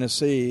Lynchburg,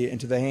 Tennessee,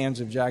 into the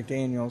hands of Jack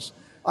Daniels,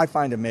 I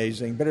find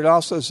amazing. But it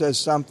also says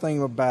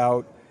something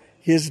about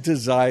his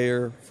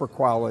desire for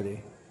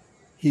quality.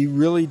 He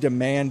really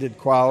demanded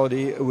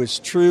quality. It was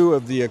true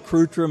of the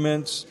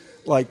accoutrements,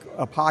 like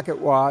a pocket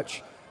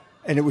watch,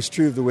 and it was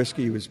true of the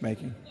whiskey he was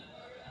making.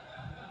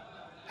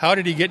 How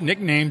did he get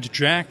nicknamed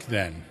Jack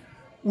then?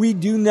 We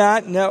do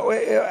not know.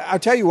 I'll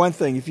tell you one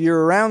thing. If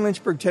you're around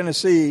Lynchburg,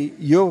 Tennessee,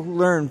 you'll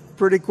learn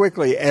pretty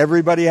quickly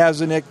everybody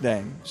has a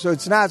nickname. So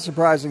it's not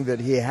surprising that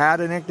he had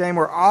a nickname.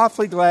 We're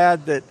awfully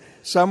glad that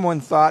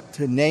someone thought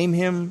to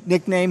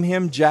nickname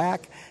him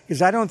Jack,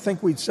 because I don't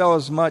think we'd sell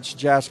as much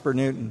Jasper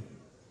Newton.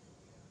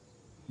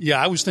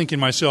 Yeah, I was thinking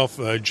myself,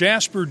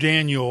 Jasper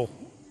Daniels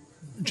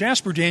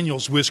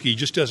whiskey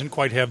just doesn't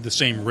quite have the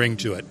same ring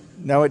to it.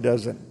 No, it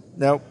doesn't.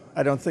 Nope,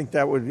 I don't think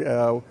that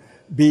would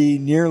be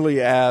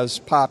nearly as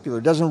popular.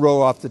 It doesn't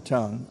roll off the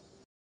tongue.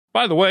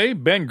 By the way,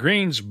 Ben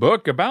Green's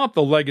book about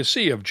the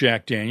legacy of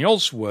Jack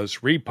Daniels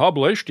was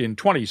republished in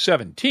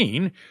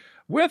 2017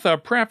 with a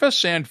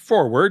preface and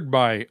foreword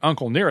by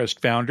Uncle Nearest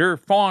founder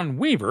Fawn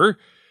Weaver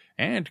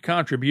and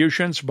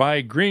contributions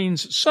by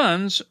Green's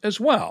sons as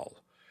well.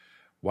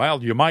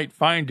 While you might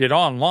find it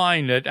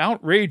online at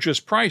outrageous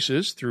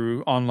prices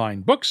through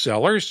online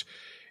booksellers,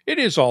 it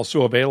is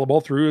also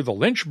available through the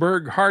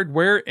Lynchburg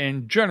Hardware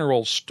and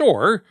General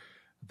Store,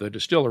 the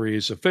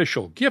distillery's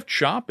official gift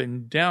shop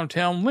in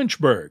downtown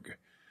Lynchburg.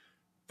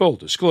 Full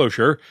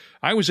disclosure,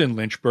 I was in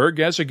Lynchburg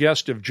as a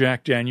guest of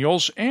Jack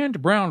Daniels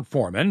and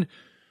Brown-Forman,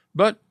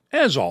 but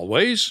as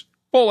always,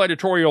 full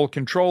editorial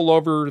control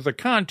over the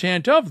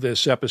content of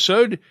this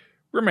episode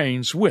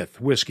remains with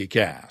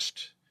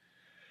WhiskyCast.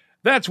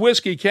 That's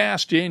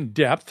WhiskyCast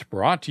In-Depth,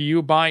 brought to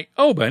you by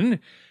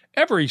Oban.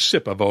 Every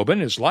sip of Oban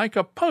is like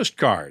a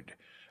postcard.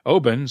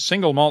 Oban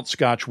Single Malt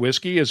Scotch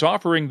Whiskey is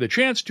offering the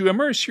chance to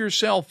immerse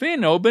yourself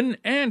in Oban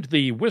and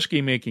the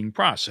whiskey-making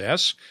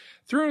process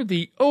through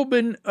the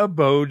Oban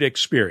Abode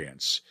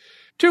experience.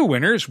 2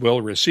 winners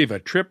will receive a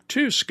trip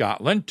to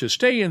Scotland to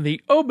stay in the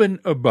Oban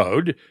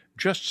Abode,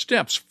 just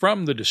steps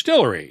from the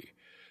distillery.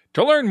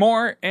 To learn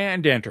more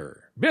and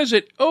enter,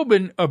 visit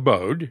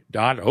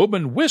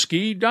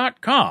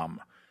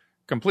obanabode.obanwhiskey.com.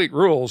 Complete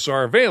rules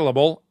are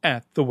available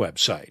at the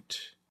website.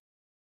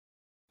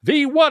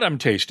 The What I'm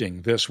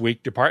Tasting This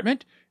Week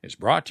department is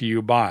brought to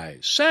you by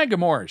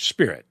Sagamore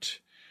Spirit.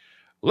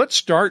 Let's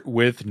start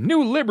with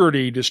New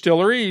Liberty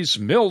Distillery's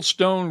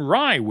Millstone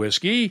Rye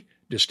Whiskey,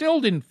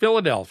 distilled in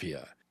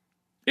Philadelphia.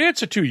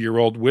 It's a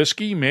 2-year-old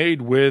whiskey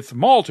made with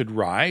malted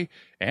rye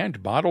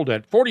and bottled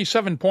at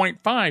 47.5%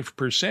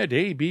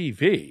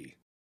 ABV.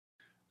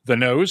 The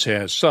nose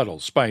has subtle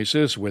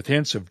spices with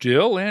hints of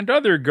dill and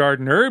other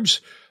garden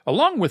herbs,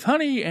 along with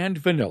honey and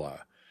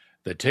vanilla.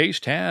 The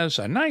taste has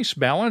a nice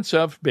balance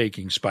of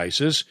baking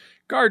spices,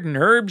 garden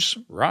herbs,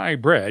 rye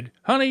bread,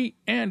 honey,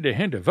 and a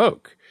hint of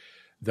oak.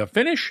 The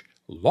finish,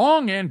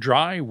 long and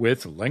dry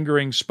with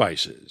lingering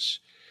spices.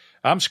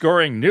 I'm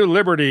scoring New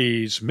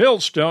Liberty's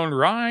Millstone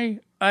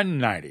Rye a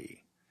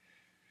 90.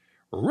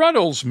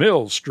 Ruddle's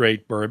Mill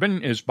Straight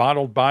Bourbon is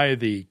bottled by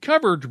the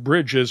Covered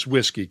Bridges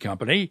Whiskey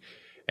Company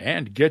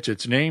and gets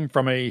its name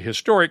from a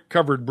historic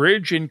covered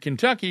bridge in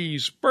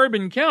Kentucky's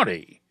Bourbon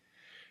County.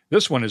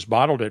 This one is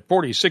bottled at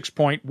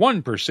 46.1%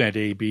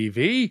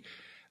 ABV.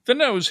 The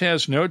nose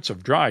has notes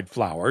of dried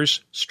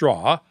flowers,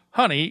 straw,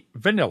 honey,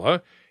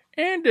 vanilla,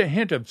 and a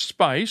hint of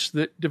spice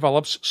that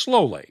develops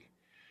slowly.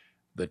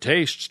 The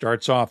taste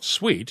starts off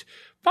sweet,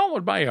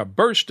 followed by a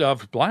burst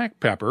of black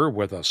pepper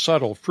with a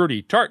subtle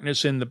fruity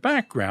tartness in the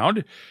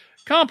background,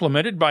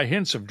 complemented by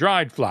hints of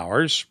dried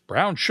flowers,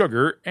 brown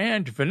sugar,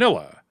 and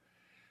vanilla.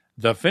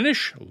 The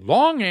finish,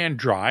 long and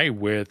dry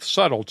with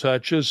subtle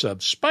touches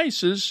of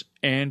spices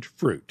and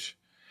fruit.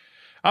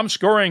 I'm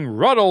scoring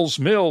Ruddle's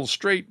Mill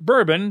Straight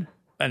Bourbon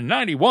a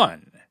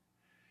 91.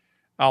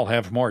 I'll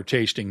have more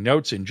tasting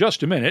notes in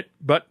just a minute,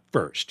 but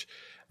first,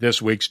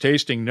 this week's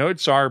tasting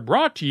notes are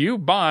brought to you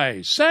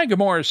by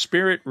Sagamore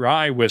Spirit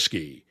Rye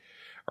Whiskey.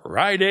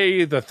 Rye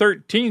Day the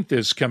 13th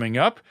is coming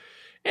up,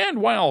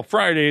 and while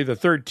Friday the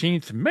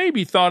 13th may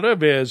be thought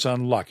of as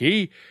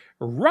unlucky,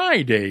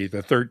 Rye Day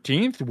the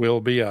 13th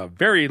will be a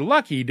very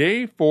lucky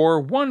day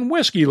for one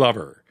whiskey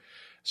lover.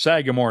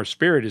 Sagamore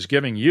Spirit is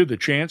giving you the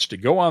chance to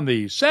go on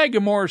the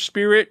Sagamore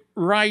Spirit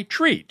Rye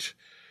Treat.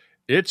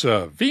 It's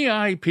a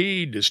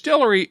VIP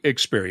distillery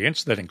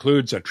experience that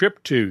includes a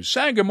trip to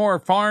Sagamore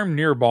Farm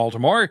near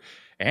Baltimore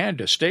and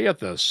a stay at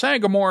the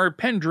Sagamore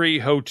Pendry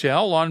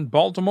Hotel on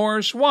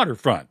Baltimore's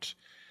waterfront.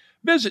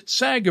 Visit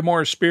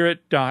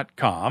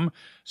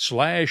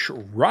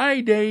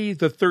sagamorespirit.com/Rye Day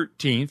the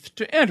 13th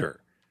to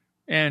enter.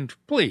 And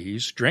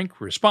please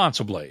drink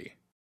responsibly.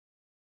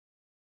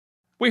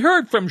 We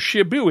heard from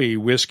Shibui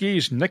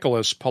Whiskey's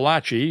Nicholas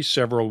Palachi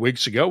several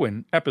weeks ago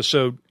in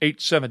episode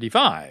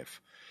 875.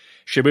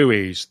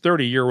 Shibui's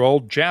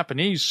 30-year-old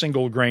Japanese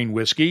single-grain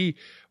whiskey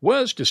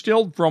was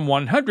distilled from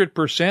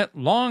 100%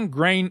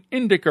 long-grain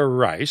indica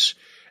rice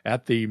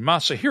at the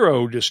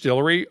Masahiro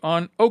Distillery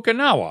on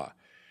Okinawa,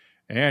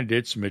 and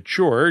it's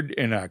matured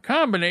in a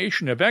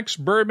combination of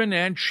ex-bourbon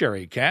and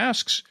sherry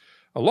casks,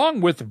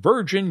 along with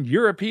virgin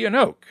European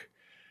oak.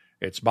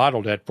 It's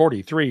bottled at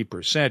 43%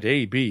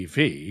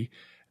 ABV.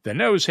 The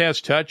nose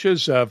has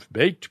touches of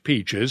baked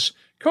peaches,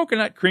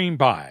 coconut cream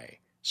pie,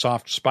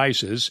 soft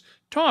spices,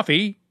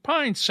 toffee,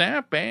 pine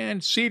sap,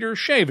 and cedar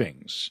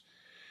shavings.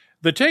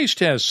 The taste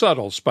has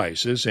subtle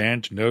spices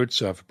and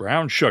notes of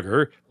brown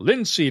sugar,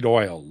 linseed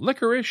oil,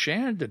 licorice,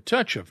 and a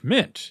touch of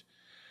mint.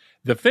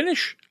 The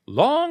finish,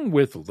 long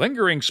with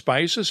lingering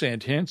spices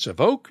and hints of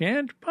oak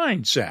and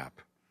pine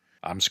sap.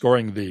 I'm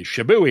scoring the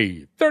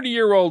Shibui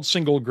 30-year-old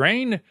single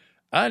grain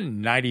a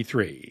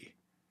 93.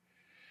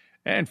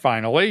 And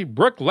finally,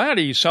 Brook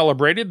Laddie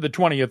celebrated the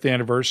 20th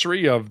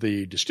anniversary of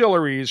the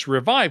distillery's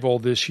revival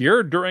this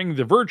year during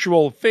the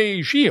virtual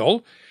Fay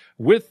Gilles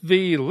with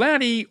the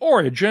Laddie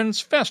Origins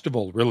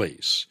Festival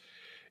release.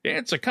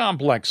 It's a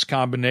complex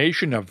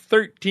combination of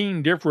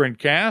 13 different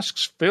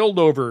casks filled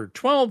over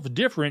 12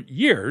 different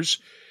years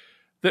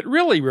that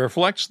really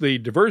reflects the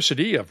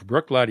diversity of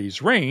Brook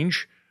Laddie's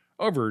range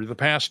over the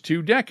past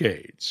 2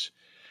 decades.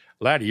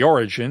 Laddie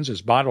Origins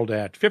is bottled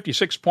at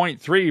 56.3%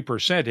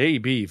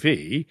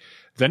 ABV.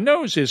 The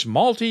nose is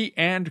malty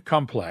and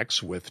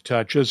complex with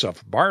touches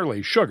of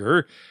barley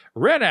sugar,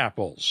 red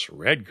apples,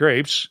 red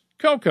grapes,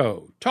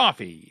 cocoa,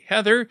 toffee,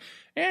 heather,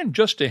 and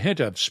just a hint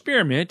of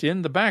spearmint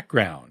in the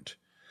background.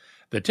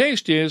 The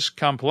taste is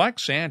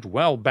complex and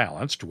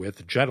well-balanced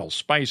with gentle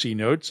spicy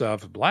notes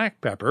of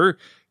black pepper,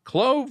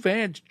 clove,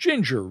 and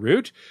ginger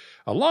root,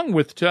 along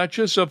with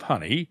touches of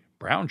honey,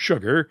 brown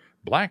sugar,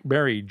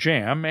 blackberry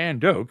jam,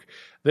 and oak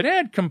that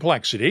add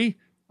complexity,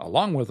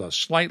 along with a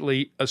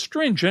slightly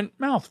astringent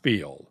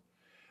mouthfeel.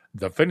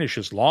 The finish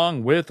is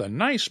long with a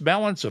nice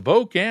balance of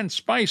oak and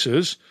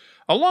spices,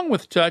 along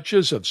with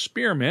touches of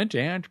spearmint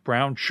and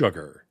brown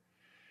sugar.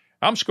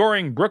 I'm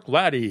scoring Brook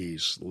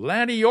Laddie's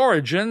Laddie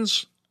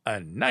Origins a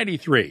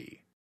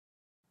 93.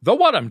 The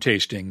What I'm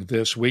Tasting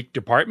This Week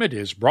department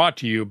is brought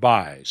to you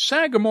by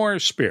Sagamore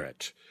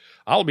Spirit.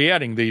 I'll be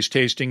adding these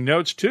tasting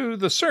notes to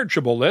the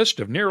searchable list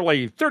of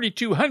nearly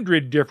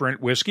 3,200 different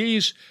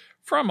whiskeys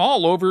from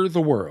all over the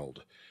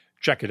world.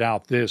 Check it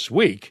out this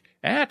week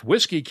at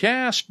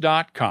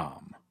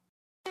whiskycast.com.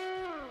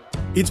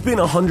 It's been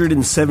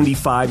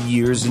 175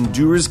 years and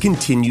Dewar's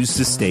continues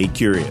to stay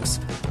curious.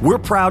 We're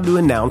proud to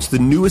announce the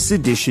newest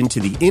addition to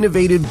the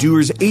innovative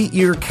Dewar's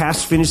 8-year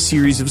cask-finish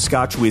series of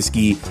Scotch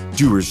whiskey,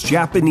 Dewar's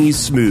Japanese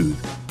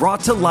Smooth. Brought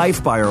to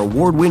life by our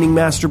award-winning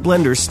master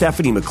blender,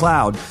 Stephanie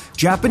McLeod,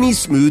 Japanese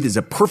Smooth is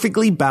a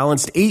perfectly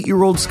balanced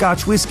 8-year-old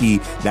Scotch whiskey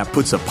that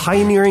puts a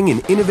pioneering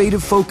and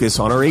innovative focus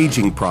on our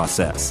aging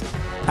process.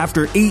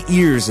 After 8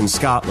 years in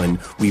Scotland,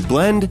 we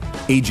blend,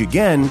 age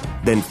again,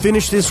 then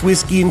finish this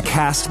whiskey in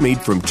casks made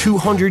from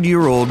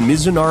 200-year-old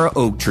Mizunara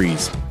oak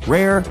trees.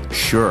 Rare,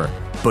 sure,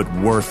 but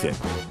worth it.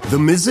 The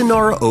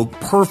Mizunara oak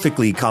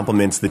perfectly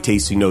complements the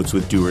tasting notes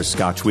with Dewar's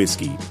Scotch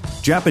whiskey.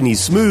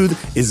 Japanese Smooth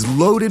is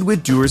loaded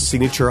with Dewar's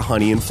signature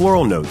honey and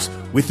floral notes,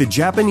 with the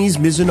Japanese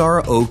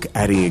Mizunara oak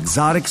adding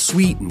exotic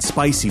sweet and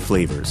spicy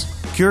flavors.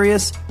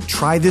 Curious?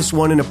 Try this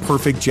one in a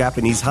perfect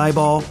Japanese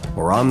highball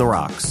or on the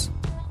rocks.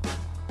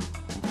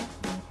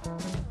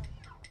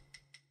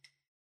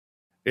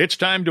 It's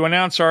time to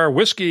announce our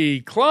Whiskey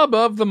Club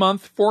of the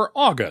Month for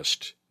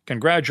August.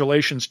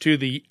 Congratulations to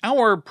the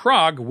Our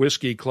Prague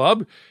Whiskey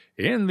Club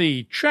in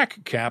the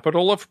Czech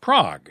capital of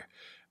Prague.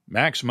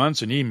 Max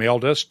Munson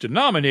emailed us to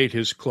nominate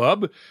his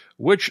club,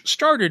 which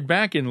started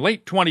back in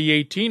late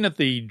 2018 at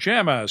the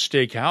Jama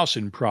Steakhouse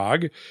in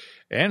Prague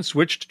and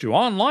switched to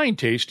online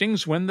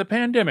tastings when the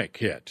pandemic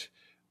hit.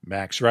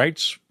 Max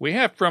writes, "We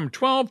have from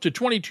 12 to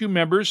 22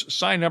 members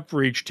sign up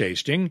for each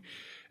tasting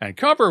and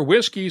cover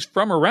whiskeys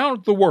from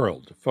around the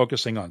world,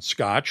 focusing on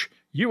Scotch,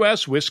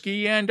 U.S.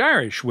 whiskey, and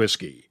Irish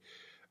whiskey.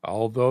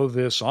 Although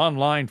this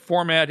online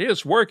format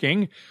is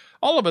working,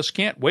 all of us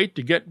can't wait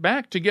to get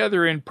back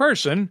together in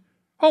person,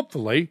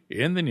 hopefully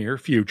in the near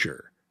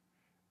future."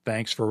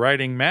 Thanks for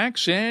writing,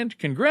 Max, and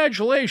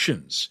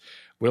congratulations.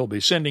 We'll be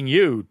sending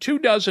you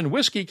 24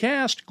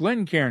 WhiskyCast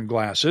Glencairn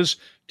glasses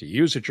to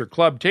use at your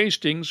club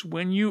tastings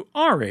when you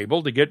are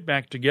able to get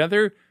back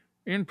together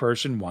in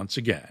person once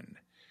again.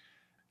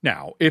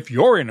 Now, if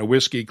you're in a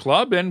whiskey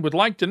club and would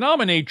like to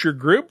nominate your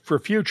group for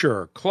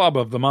future Club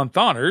of the Month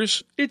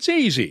honors, it's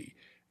easy.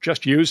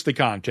 Just use the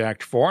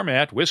contact form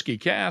at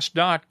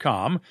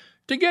whiskycast.com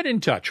to get in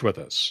touch with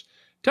us.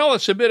 Tell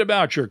us a bit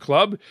about your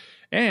club,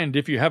 and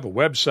if you have a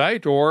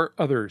website or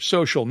other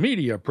social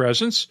media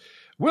presence,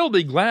 we'll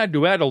be glad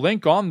to add a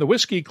link on the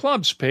Whiskey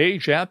Clubs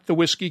page at the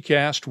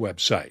WhiskyCast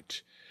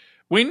website.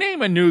 We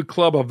name a new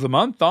Club of the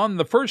Month on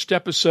the first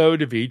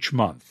episode of each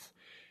month.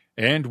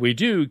 And we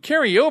do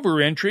carry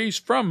over entries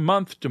from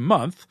month to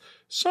month,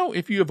 so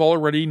if you have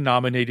already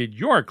nominated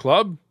your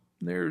club,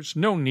 there's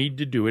no need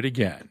to do it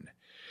again.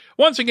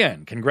 Once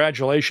again,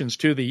 congratulations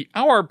to the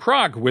Our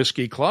Prague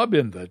Whiskey Club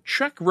in the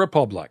Czech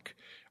Republic,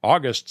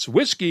 August's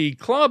Whiskey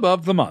Club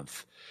of the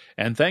Month.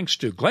 And thanks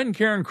to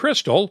Glencairn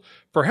Crystal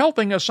for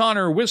helping us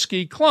honor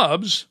whiskey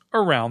clubs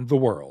around the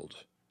world.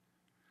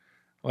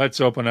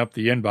 Let's open up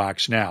the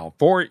inbox now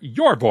for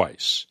your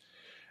voice.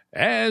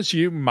 As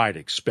you might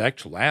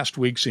expect, last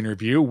week's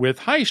interview with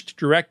Heist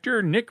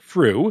director Nick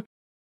Frew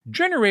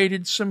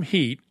generated some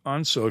heat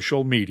on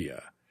social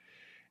media.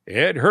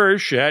 Ed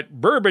Hirsch at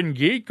Bourbon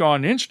Geek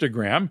on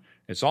Instagram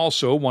is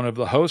also one of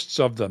the hosts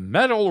of the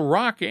Metal,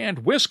 Rock, and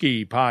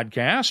Whiskey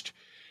podcast.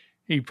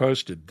 He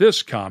posted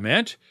this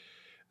comment: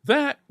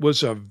 "That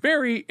was a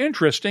very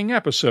interesting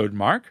episode,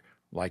 Mark.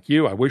 Like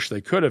you, I wish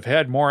they could have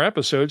had more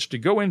episodes to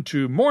go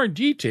into more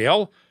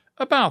detail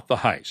about the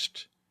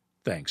heist.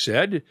 Thanks,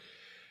 Ed."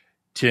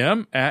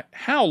 Tim at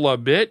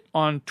Howlabit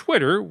on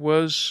Twitter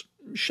was,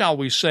 shall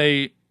we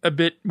say, a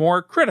bit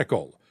more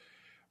critical.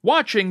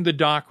 "Watching the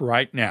doc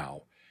right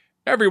now.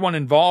 Everyone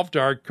involved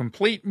are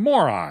complete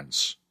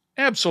morons.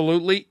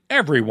 Absolutely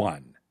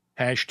everyone.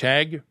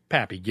 Hashtag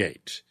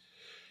Pappygate."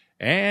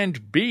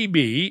 And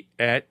BB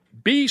at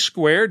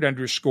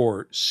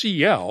B__CL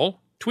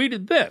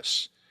tweeted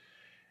this: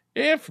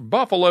 "If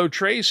Buffalo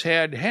Trace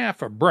had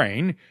half a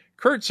brain,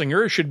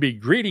 Kurtzinger should be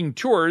greeting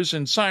tours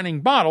and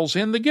signing bottles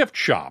in the gift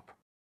shop."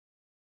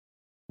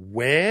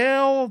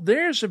 Well,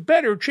 there's a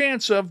better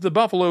chance of the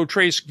Buffalo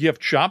Trace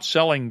gift shop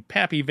selling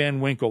Pappy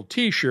Van Winkle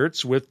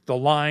t-shirts with the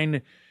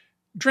line,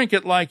 "Drink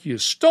it like you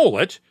stole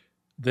it,"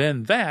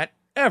 than that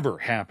ever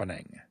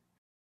happening.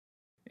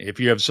 If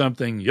you have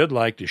something you'd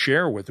like to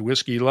share with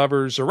whiskey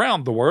lovers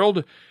around the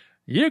world,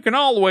 you can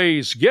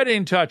always get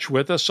in touch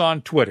with us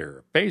on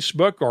Twitter,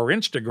 Facebook, or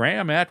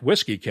Instagram at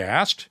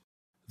WhiskyCast.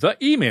 The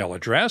email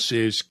address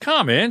is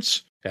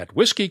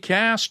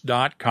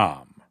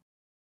comments@whiskycast.com.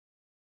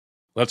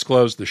 Let's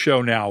close the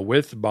show now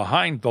with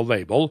Behind the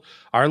Label,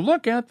 our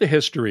look at the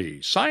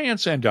history,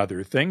 science, and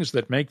other things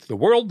that make the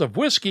world of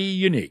whiskey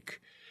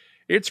unique.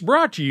 It's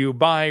brought to you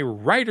by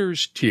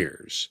Writer's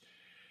Tears.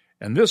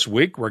 And this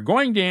week we're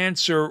going to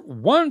answer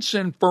once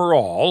and for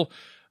all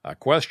a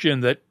question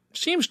that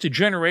seems to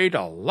generate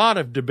a lot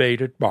of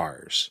debate at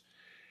bars.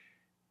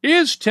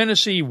 Is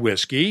Tennessee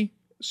whiskey,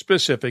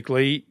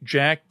 specifically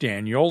Jack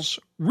Daniel's,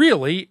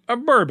 really a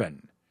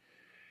bourbon?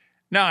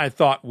 Now, I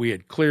thought we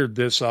had cleared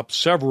this up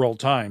several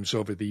times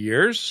over the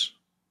years.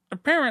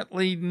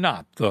 Apparently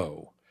not,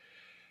 though.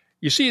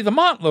 You see, the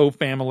Montlow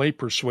family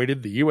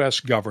persuaded the U.S.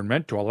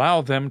 government to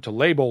allow them to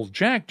label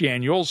Jack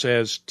Daniel's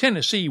as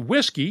Tennessee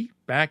whiskey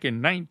back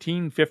in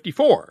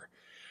 1954,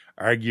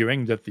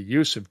 arguing that the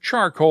use of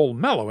charcoal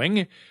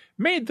mellowing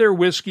made their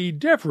whiskey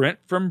different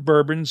from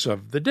bourbons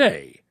of the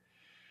day.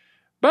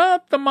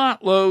 But the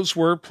Montlows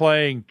were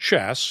playing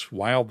chess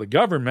while the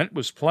government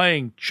was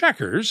playing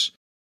checkers,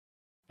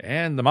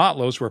 and the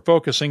Montlows were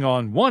focusing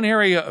on one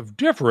area of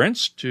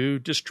difference to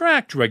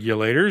distract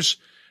regulators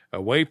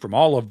away from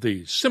all of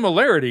the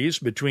similarities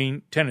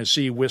between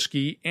Tennessee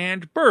whiskey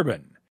and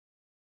bourbon.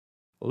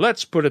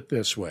 Let's put it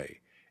this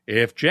way.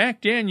 If Jack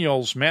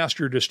Daniel's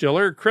Master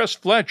Distiller Chris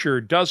Fletcher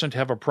doesn't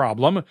have a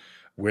problem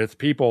with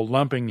people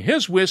lumping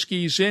his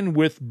whiskeys in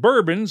with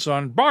bourbons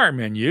on bar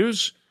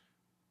menus,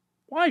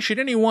 why should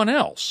anyone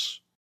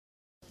else?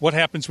 What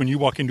happens when you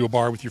walk into a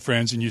bar with your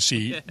friends and you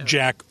see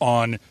Jack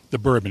on the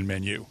bourbon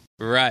menu?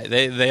 Right.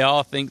 They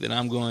all think that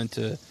I'm going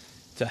to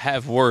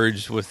have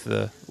words with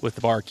the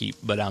barkeep,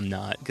 but I'm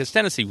not, because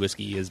Tennessee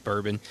whiskey is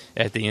bourbon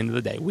at the end of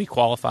the day. We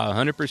qualify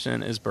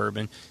 100% as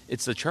bourbon.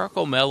 It's the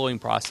charcoal mellowing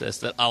process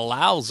that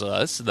allows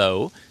us,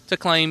 though, to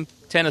claim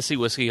Tennessee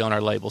whiskey on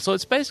our label. So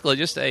it's basically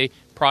just a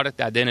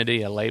product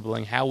identity, a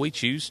labeling, how we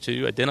choose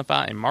to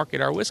identify and market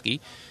our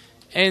whiskey.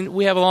 And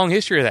we have a long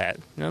history of that.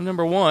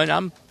 Number one,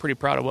 I'm pretty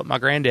proud of what my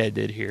granddad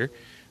did here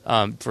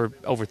for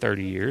over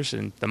 30 years.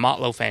 And the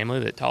Montlow family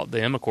that taught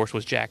them, of course,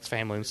 was Jack's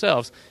family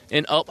themselves.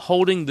 In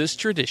upholding this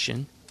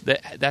tradition,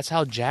 that's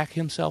how Jack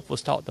himself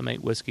was taught to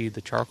make whiskey,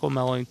 the charcoal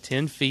mellowing,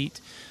 10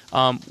 feet.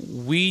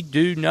 We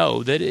do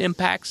know that it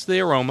impacts the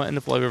aroma and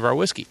the flavor of our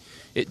whiskey.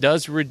 It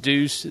does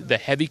reduce the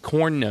heavy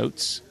corn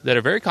notes that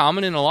are very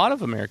common in a lot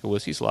of American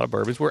whiskeys, a lot of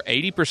bourbons. We're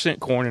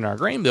 80% corn in our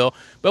grain bill,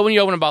 but when you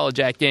open a bottle of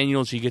Jack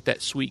Daniel's, you get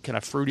that sweet kind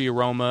of fruity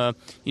aroma,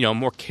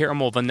 more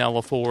caramel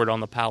vanilla forward on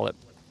the palate.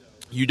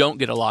 You don't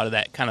get a lot of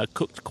that kind of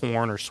cooked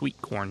corn or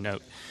sweet corn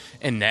note,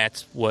 and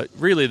that's what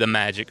really the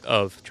magic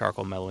of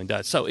charcoal mellowing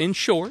does. So in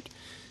short,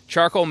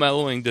 charcoal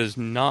mellowing does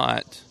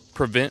not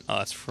prevent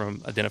us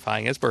from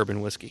identifying as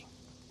bourbon whiskey.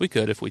 We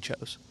could if we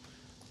chose,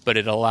 but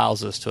it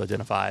allows us to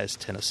identify as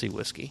Tennessee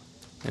whiskey.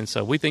 And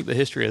so we think the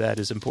history of that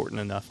is important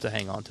enough to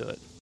hang on to it.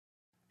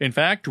 In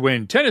fact,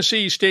 when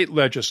Tennessee state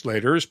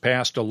legislators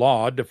passed a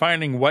law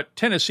defining what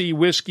Tennessee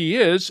whiskey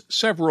is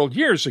several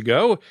years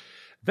ago,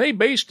 they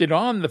based it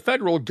on the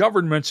federal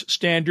government's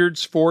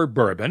standards for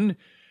bourbon,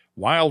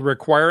 while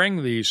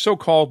requiring the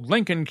so-called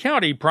Lincoln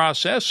County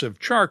process of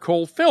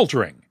charcoal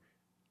filtering,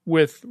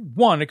 with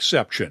one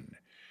exception.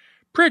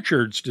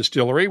 Pritchard's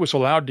Distillery was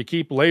allowed to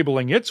keep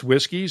labeling its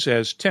whiskeys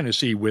as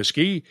Tennessee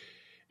whiskey,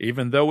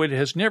 even though it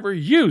has never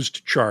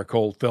used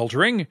charcoal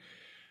filtering.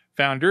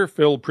 Founder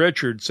Phil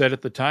Pritchard said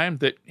at the time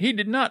that he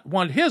did not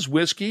want his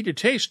whiskey to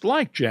taste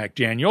like Jack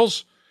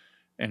Daniels,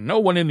 and no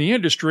one in the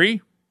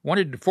industry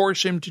wanted to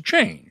force him to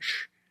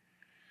change.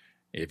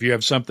 If you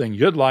have something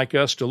you'd like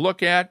us to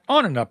look at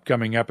on an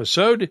upcoming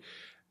episode,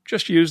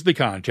 just use the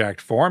contact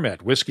form at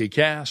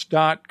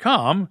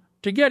whiskycast.com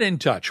to get in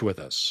touch with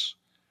us.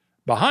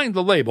 Behind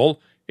the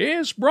Label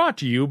is brought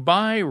to you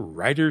by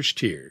Writer's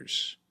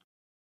Tears.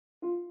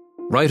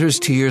 Writer's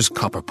Tears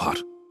Copper Pot,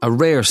 a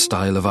rare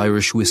style of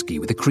Irish whiskey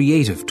with a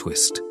creative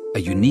twist. A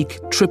unique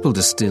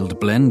triple-distilled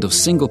blend of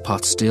single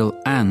pot still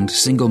and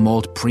single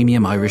malt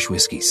premium Irish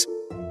whiskies.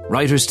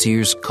 Writer's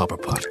Tears Copper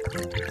Pot.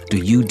 Do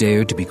you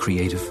dare to be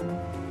creative?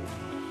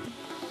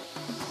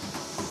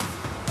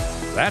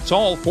 That's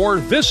all for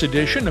this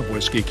edition of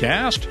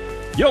WhiskyCast.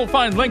 You'll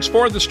find links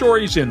for the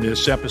stories in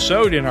this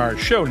episode in our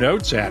show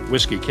notes at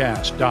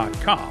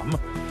whiskycast.com.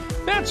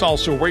 That's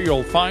also where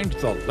you'll find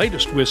the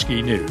latest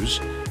whiskey news,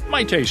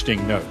 my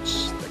tasting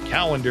notes, the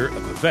calendar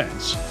of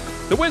events,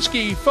 the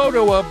whiskey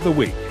photo of the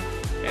week,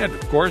 and,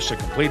 of course, a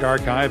complete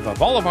archive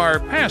of all of our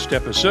past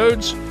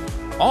episodes,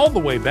 all the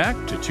way back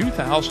to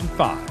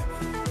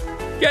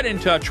 2005. Get in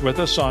touch with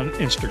us on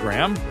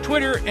Instagram,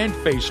 Twitter, and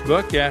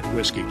Facebook at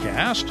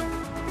WhiskyCast.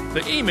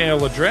 The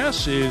email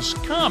address is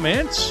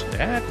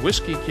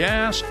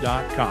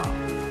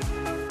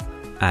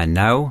comments@whiskycast.com. And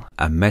now,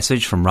 a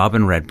message from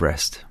Robin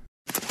Redbreast.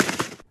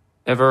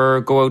 Ever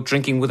go out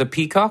drinking with a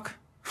peacock?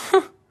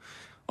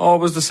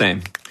 Always the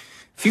same.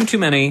 Few too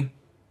many,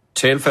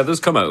 tail feathers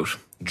come out,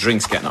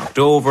 drinks get knocked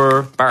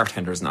over,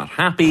 bartender's not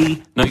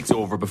happy, night's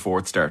over before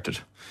it started.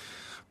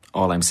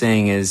 All I'm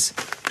saying is,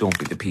 don't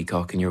be the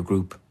peacock in your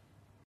group.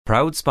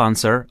 Proud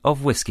sponsor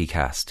of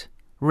WhiskyCast.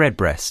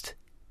 Redbreast.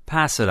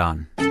 Pass it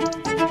on.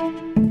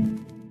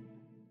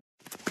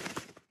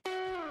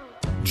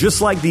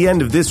 Just like the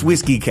end of this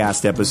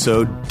WhiskyCast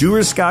episode,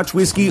 Dewar's Scotch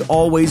Whiskey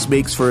always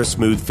makes for a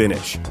smooth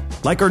finish.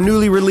 Like our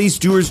newly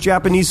released Dewar's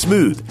Japanese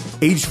Smooth,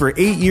 aged for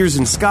 8 years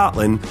in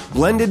Scotland,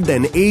 blended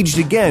then aged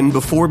again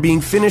before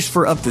being finished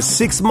for up to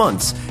 6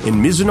 months in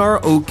Mizunara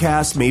oak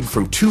casks made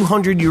from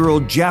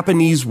 200-year-old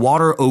Japanese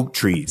water oak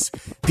trees.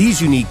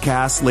 These unique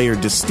casks layer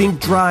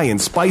distinct dry and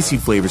spicy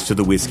flavors to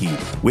the whiskey,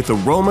 with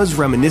aromas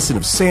reminiscent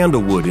of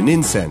sandalwood and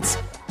incense.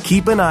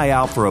 Keep an eye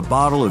out for a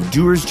bottle of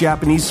Dewar's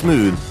Japanese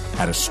Smooth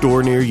at a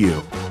store near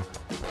you.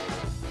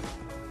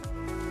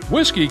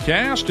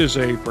 WhiskyCast is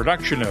a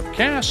production of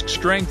Cask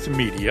Strength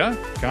Media,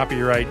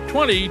 copyright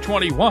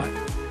 2021,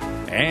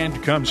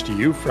 and comes to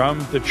you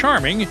from the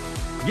charming,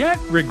 yet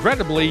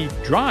regrettably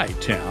dry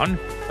town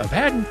of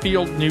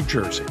Haddonfield, New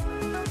Jersey.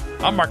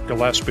 I'm Mark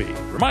Gillespie,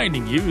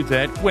 reminding you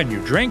that when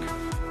you drink,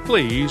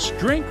 please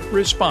drink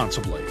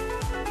responsibly.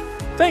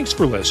 Thanks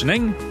for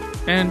listening,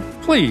 and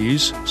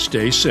please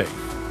stay safe.